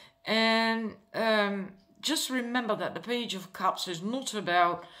 And just remember that the Page of Cups is not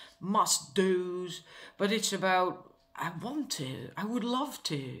about must-dos, but it's about I want to, I would love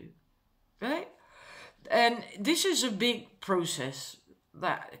to, right? And this is a big process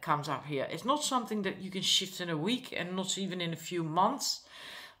that comes up here. It's not something that you can shift in a week and not even in a few months,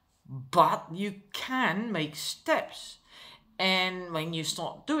 but you can make steps. And when you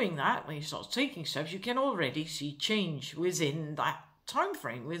start doing that, when you start taking steps, you can already see change within that time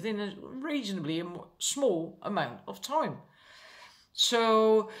frame, within a reasonably small amount of time.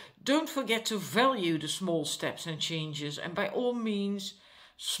 So don't forget to value the small steps and changes, and by all means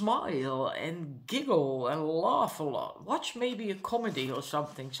smile and giggle and laugh a lot. Watch maybe a comedy or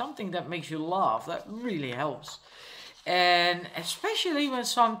something that makes you laugh. That really helps. And especially when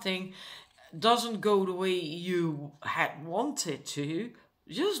something doesn't go the way you had wanted to,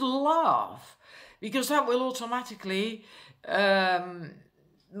 just laugh, because that will automatically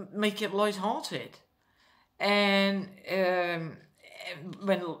make it lighthearted. And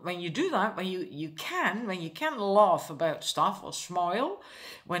when you do that, when you can laugh about stuff or smile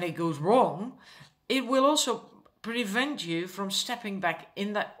when it goes wrong, it will also prevent you from stepping back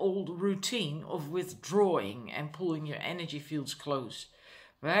in that old routine of withdrawing and pulling your energy fields close,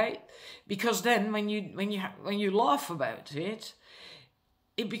 right? Because then when you laugh about it,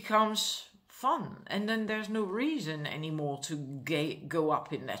 it becomes fun, and then there's no reason anymore to go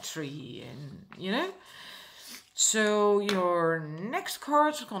up in that tree, and you know. So your next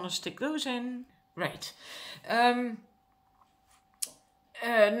cards, I'm gonna stick those in. Right.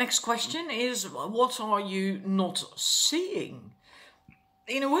 Next question is, what are you not seeing?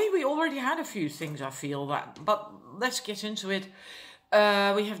 In a way, we already had a few things, I feel that, but let's get into it.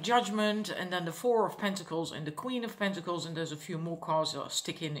 We have Judgment, and then the Four of Pentacles and the Queen of Pentacles, and there's a few more cards I'll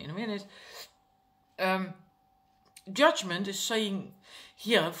stick in a minute. Judgment is saying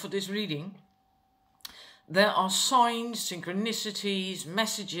here for this reading, there are signs, synchronicities,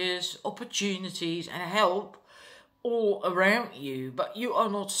 messages, opportunities, and help all around you, but you are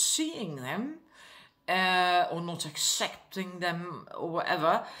not seeing them or not accepting them or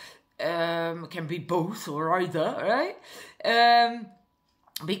whatever. Can be both or either, right?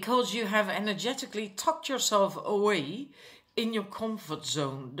 Because you have energetically tucked yourself away in your comfort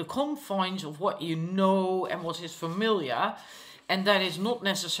zone, the confines of what you know and what is familiar, and that is not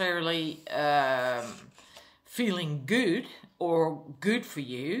necessarily feeling good or good for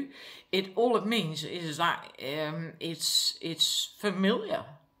you. All it means is that it's familiar,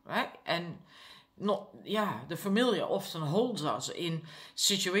 right? And the familiar often holds us in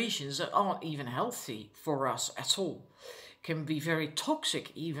situations that aren't even healthy for us at all. Can be very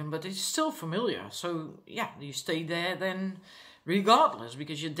toxic even, but it's still familiar. So yeah, you stay there then regardless,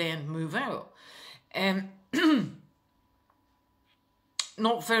 because you daren't move out. And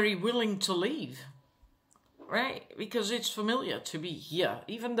not very willing to leave, right? Because it's familiar to be here,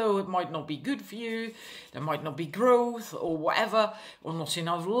 even though it might not be good for you, there might not be growth or whatever, or not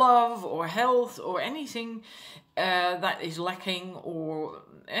enough love or health or anything that is lacking, or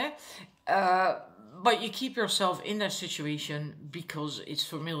but you keep yourself in that situation because it's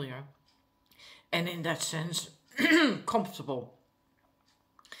familiar, and in that sense comfortable.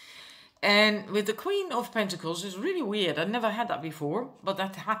 And with the Queen of Pentacles, it's really weird. I never had that before, but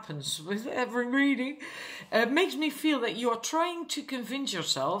that happens with every reading. It makes me feel that you are trying to convince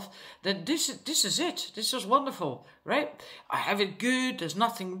yourself that this is it. This is wonderful, right? I have it good. There's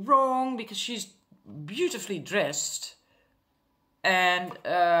nothing wrong, because she's beautifully dressed. And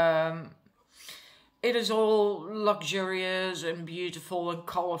it is all luxurious and beautiful and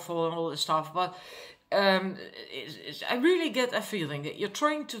colorful and all this stuff. But I really get a feeling that you're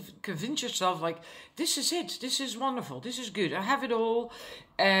trying to convince yourself, like, this is it, this is wonderful, this is good, I have it all,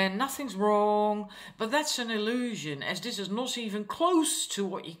 and nothing's wrong. But that's an illusion, as this is not even close to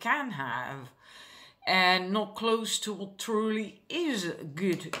what you can have, and not close to what truly is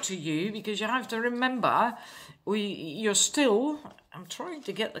good to you, because you have to remember, you're still, I'm trying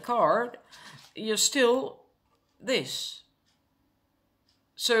to get the card, you're still this.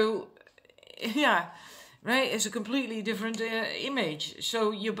 So yeah, right, it's a completely different image.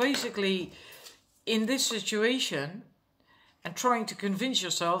 So you're basically in this situation and trying to convince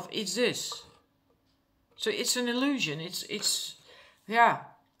yourself it's this. So it's an illusion. It's yeah.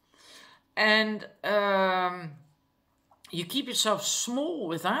 And you keep yourself small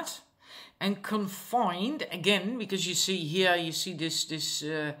with that and confined, again, because you see here, you see this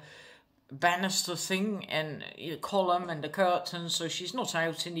banister thing and your column and the curtains, so she's not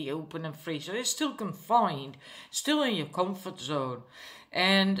out in the open and free, so it's still confined, still in your comfort zone.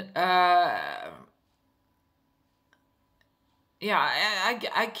 And I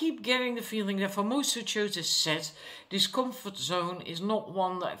keep getting the feeling that for most who chose this set, this comfort zone is not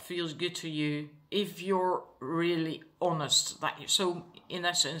one that feels good to you, if you're really honest, that so in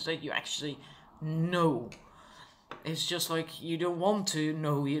essence that you actually know. It's just like you don't want to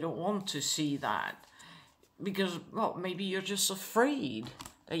know, you don't want to see that. Because, well, maybe you're just afraid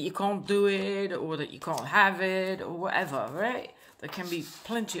that you can't do it, or that you can't have it, or whatever, right? There can be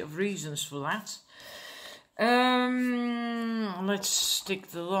plenty of reasons for that. Let's stick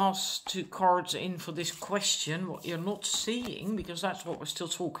the last 2 cards in for this question, what you're not seeing, because that's what we're still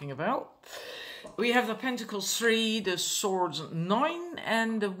talking about. We have the Pentacles 3, the Swords 9,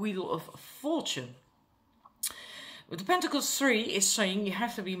 and the Wheel of Fortune. With the Pentacles 3 is saying you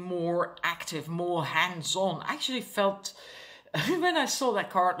have to be more active, more hands-on. I actually felt, when I saw that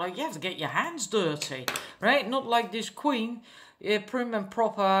card, like you have to get your hands dirty, right? Not like this Queen, prim and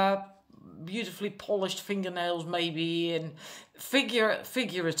proper, beautifully polished fingernails maybe, and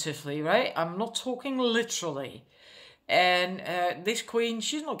figuratively, right? I'm not talking literally. And this Queen,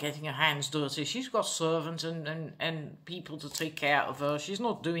 she's not getting her hands dirty. She's got servants and people to take care of her. She's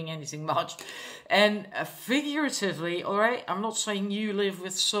not doing anything much. And figuratively, all right, I'm not saying you live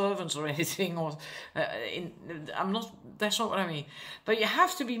with servants or anything. Or that's not what I mean. But you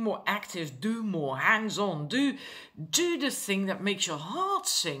have to be more active, do more, hands-on. Do the thing that makes your heart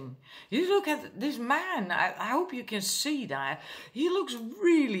sing. You look at this man, I hope you can see that. He looks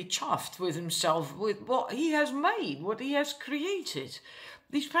really chuffed with himself, with what he has made, what he has created.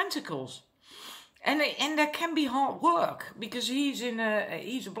 These pentacles. And that can be hard work, because he's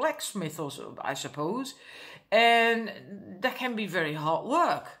a blacksmith also, I suppose. And that can be very hard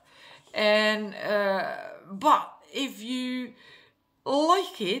work. And but if you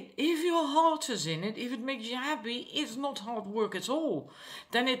like it, if your heart is in it, if it makes you happy, it's not hard work at all.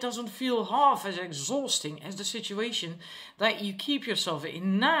 Then it doesn't feel half as exhausting as the situation that you keep yourself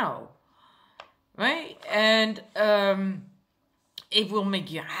in now. Right? And it will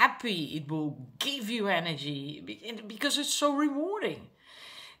make you happy. It will give you energy because it's so rewarding.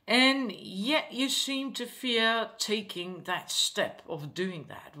 And yet you seem to fear taking that step of doing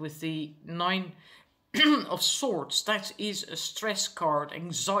that with the 9 of Swords. That is a stress card,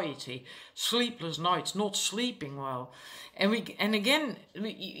 anxiety, sleepless nights, not sleeping well. And again,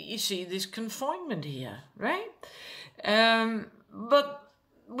 you see this confinement here, right? But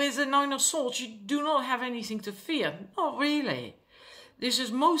with the 9 of Swords, you do not have anything to fear. Not really. This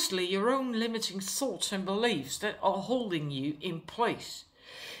is mostly your own limiting thoughts and beliefs that are holding you in place.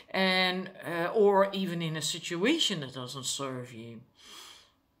 And or even in a situation that doesn't serve you.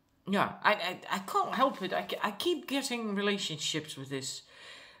 Yeah, I can't help it. I keep getting relationships with this.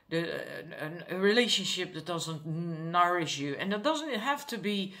 A relationship that doesn't nourish you. And it doesn't have to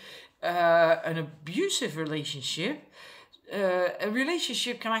be an abusive relationship. A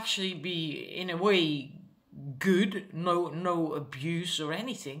relationship can actually be, in a way, good. No abuse or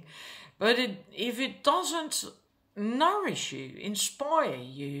anything. But if it doesn't nourish you, inspire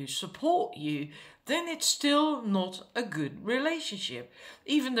you, support you, then it's still not a good relationship.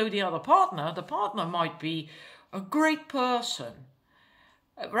 Even though the partner might be a great person,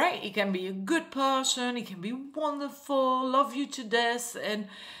 right? He can be a good person, he can be wonderful, love you to death, and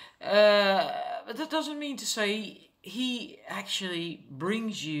but that doesn't mean to say he actually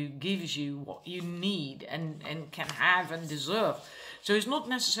brings you, gives you what you need and can have and deserve. So it's not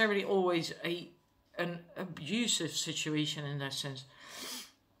necessarily always an abusive situation in that sense.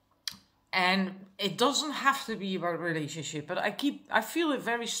 And it doesn't have to be about relationship, but I feel it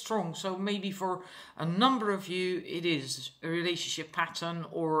very strong. So maybe for a number of you, it is a relationship pattern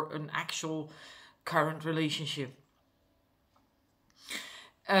or an actual current relationship.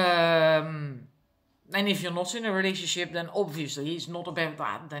 And if you're not in a relationship, then obviously it's not about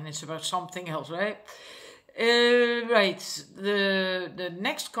that. Then it's about something else, right? Right, the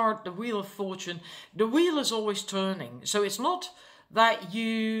next card, the Wheel of Fortune. The wheel is always turning. So it's not that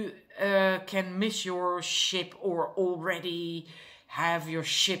you can miss your ship or already have your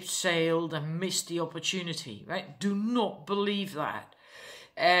ship sailed and miss the opportunity, right? Do not believe that.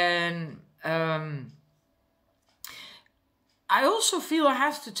 And I also feel I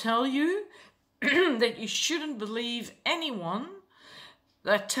have to tell you that you shouldn't believe anyone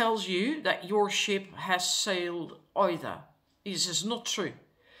that tells you that your ship has sailed either. This is not true.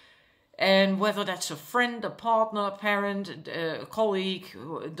 And whether that's a friend, a partner, a parent, a colleague,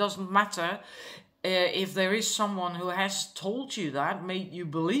 it doesn't matter. If there is someone who has told you that, made you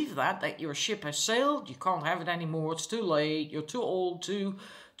believe that your ship has sailed, you can't have it anymore, it's too late, you're too old, too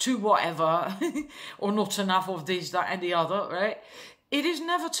whatever, or not enough of this, that, and the other, right? It is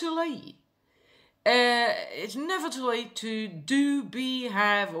never too late. It's never too late to do, be,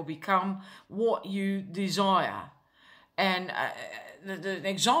 have, or become what you desire. And the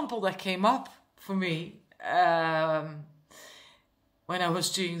example that came up for me, when when I was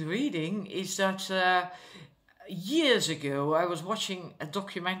doing the reading is that years ago I was watching a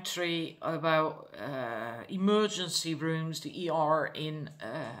documentary about emergency rooms, the ER in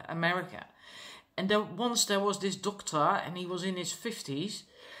America. And once there was this doctor, and he was in his 50s,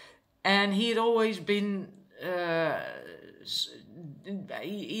 and he had always been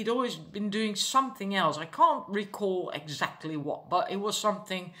he'd always been doing something else. I can't recall exactly what, but it was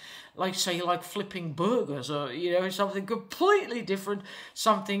something like, say, like flipping burgers, or something completely different,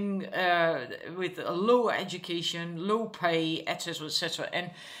 something with a low education, low pay, etc., etc.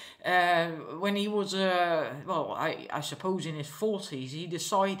 And when he was, I suppose in his 40s,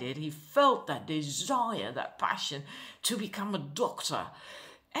 he felt that desire, that passion to become a doctor.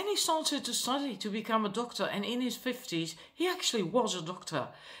 And he started to study to become a doctor. And in his 50s, he actually was a doctor,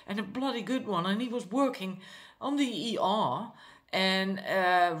 and a bloody good one. And he was working on the ER and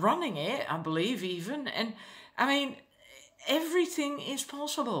running it, I believe, even. And I mean, everything is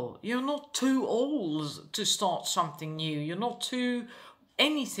possible. You're not too old to start something new. You're not too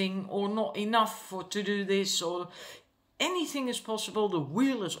anything or not enough to do this, or anything is possible. The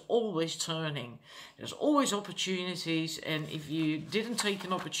wheel is always turning. There's always opportunities, and if you didn't take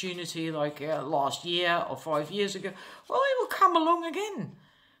an opportunity like last year or 5 years ago, well, it will come along again,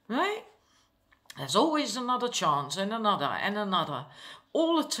 right? There's always another chance, and another and another.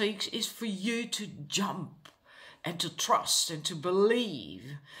 All it takes is for you to jump and to trust and to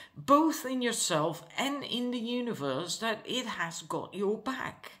believe, both in yourself and in the universe, that it has got your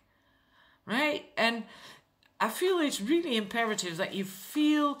back, right? And I feel it's really imperative that you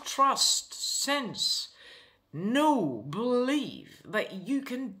feel, trust, sense, know, believe that you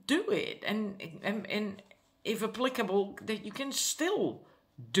can do it, and if applicable, that you can still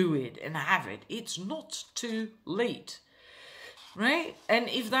do it and have it. It's not too late, right? And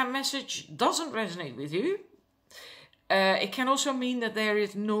if that message doesn't resonate with you, it can also mean that there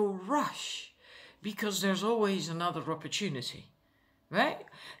is no rush, because there's always another opportunity. Right?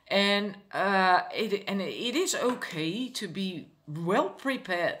 And it is okay to be well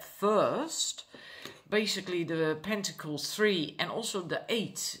prepared first. Basically, the Pentacles 3 and also the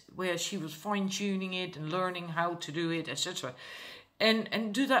 8, where she was fine-tuning it and learning how to do it, etc.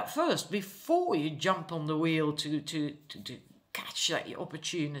 And do that first before you jump on the wheel to catch that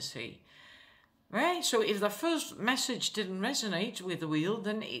opportunity. Right? So if the first message didn't resonate with the wheel,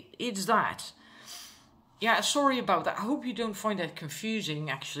 then it's that. Yeah, sorry about that. I hope you don't find that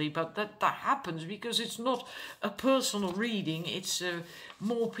confusing, actually, but that happens because it's not a personal reading. It's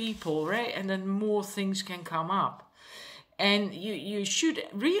more people, right? And then more things can come up. And you should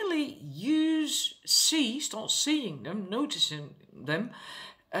really start seeing them, noticing them,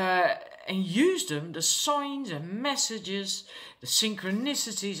 and use them, the signs and messages, the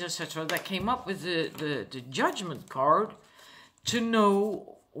synchronicities, etc., that came up with the Judgment card, to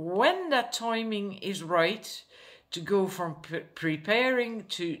know when that timing is right to go from preparing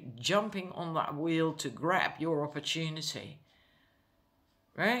to jumping on that wheel to grab your opportunity.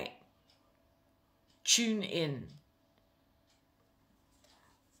 Right? Tune in.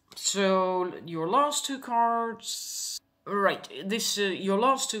 So your last two cards, right? Your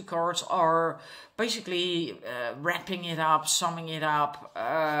last two cards are basically wrapping it up, summing it up.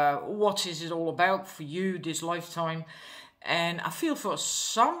 What is it all about for you this lifetime? And I feel for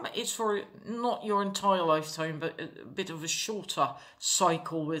some, it's for not your entire lifetime, but a bit of a shorter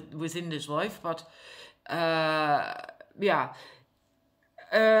cycle within this life. But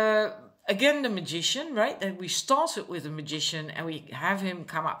again, the Magician, right? Then we started with the Magician and we have him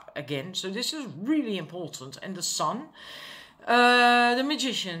come up again. So this is really important. And the Sun, the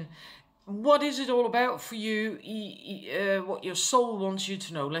Magician. What is it all about for you? What your soul wants you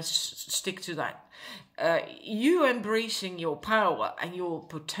to know. Let's stick to that. You embracing your power and your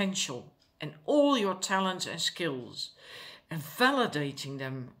potential and all your talents and skills, and validating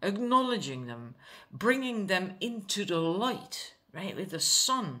them, acknowledging them, bringing them into the light, right, with the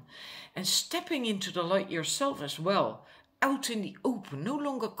Sun, and stepping into the light yourself as well, out in the open, no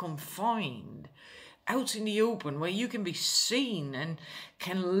longer confined, out in the open where you can be seen and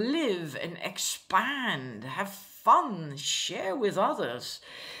can live and expand, have fun, share with others.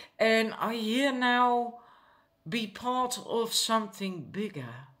 And I hear now, be part of something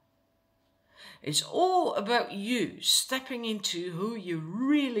bigger. It's all about you stepping into who you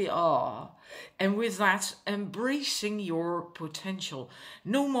really are, and with that, embracing your potential.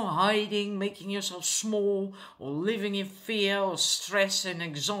 No more hiding, making yourself small, or living in fear or stress and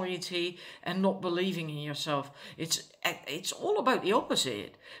anxiety and not believing in yourself. It's all about the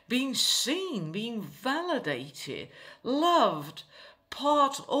opposite. Being seen, being validated, loved,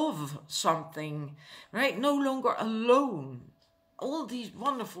 part of something, right? No longer alone. all these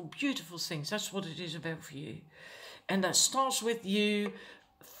wonderful, beautiful things. That's what it is about for you. And that starts with you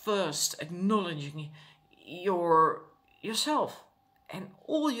first acknowledging yourself. And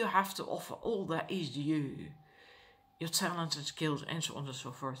all you have to offer, all that is you. Your talents and skills, and so on and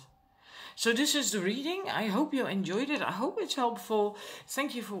so forth. So this is the reading. I hope you enjoyed it. I hope it's helpful.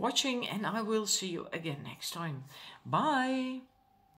 Thank you for watching, and I will see you again next time. Bye.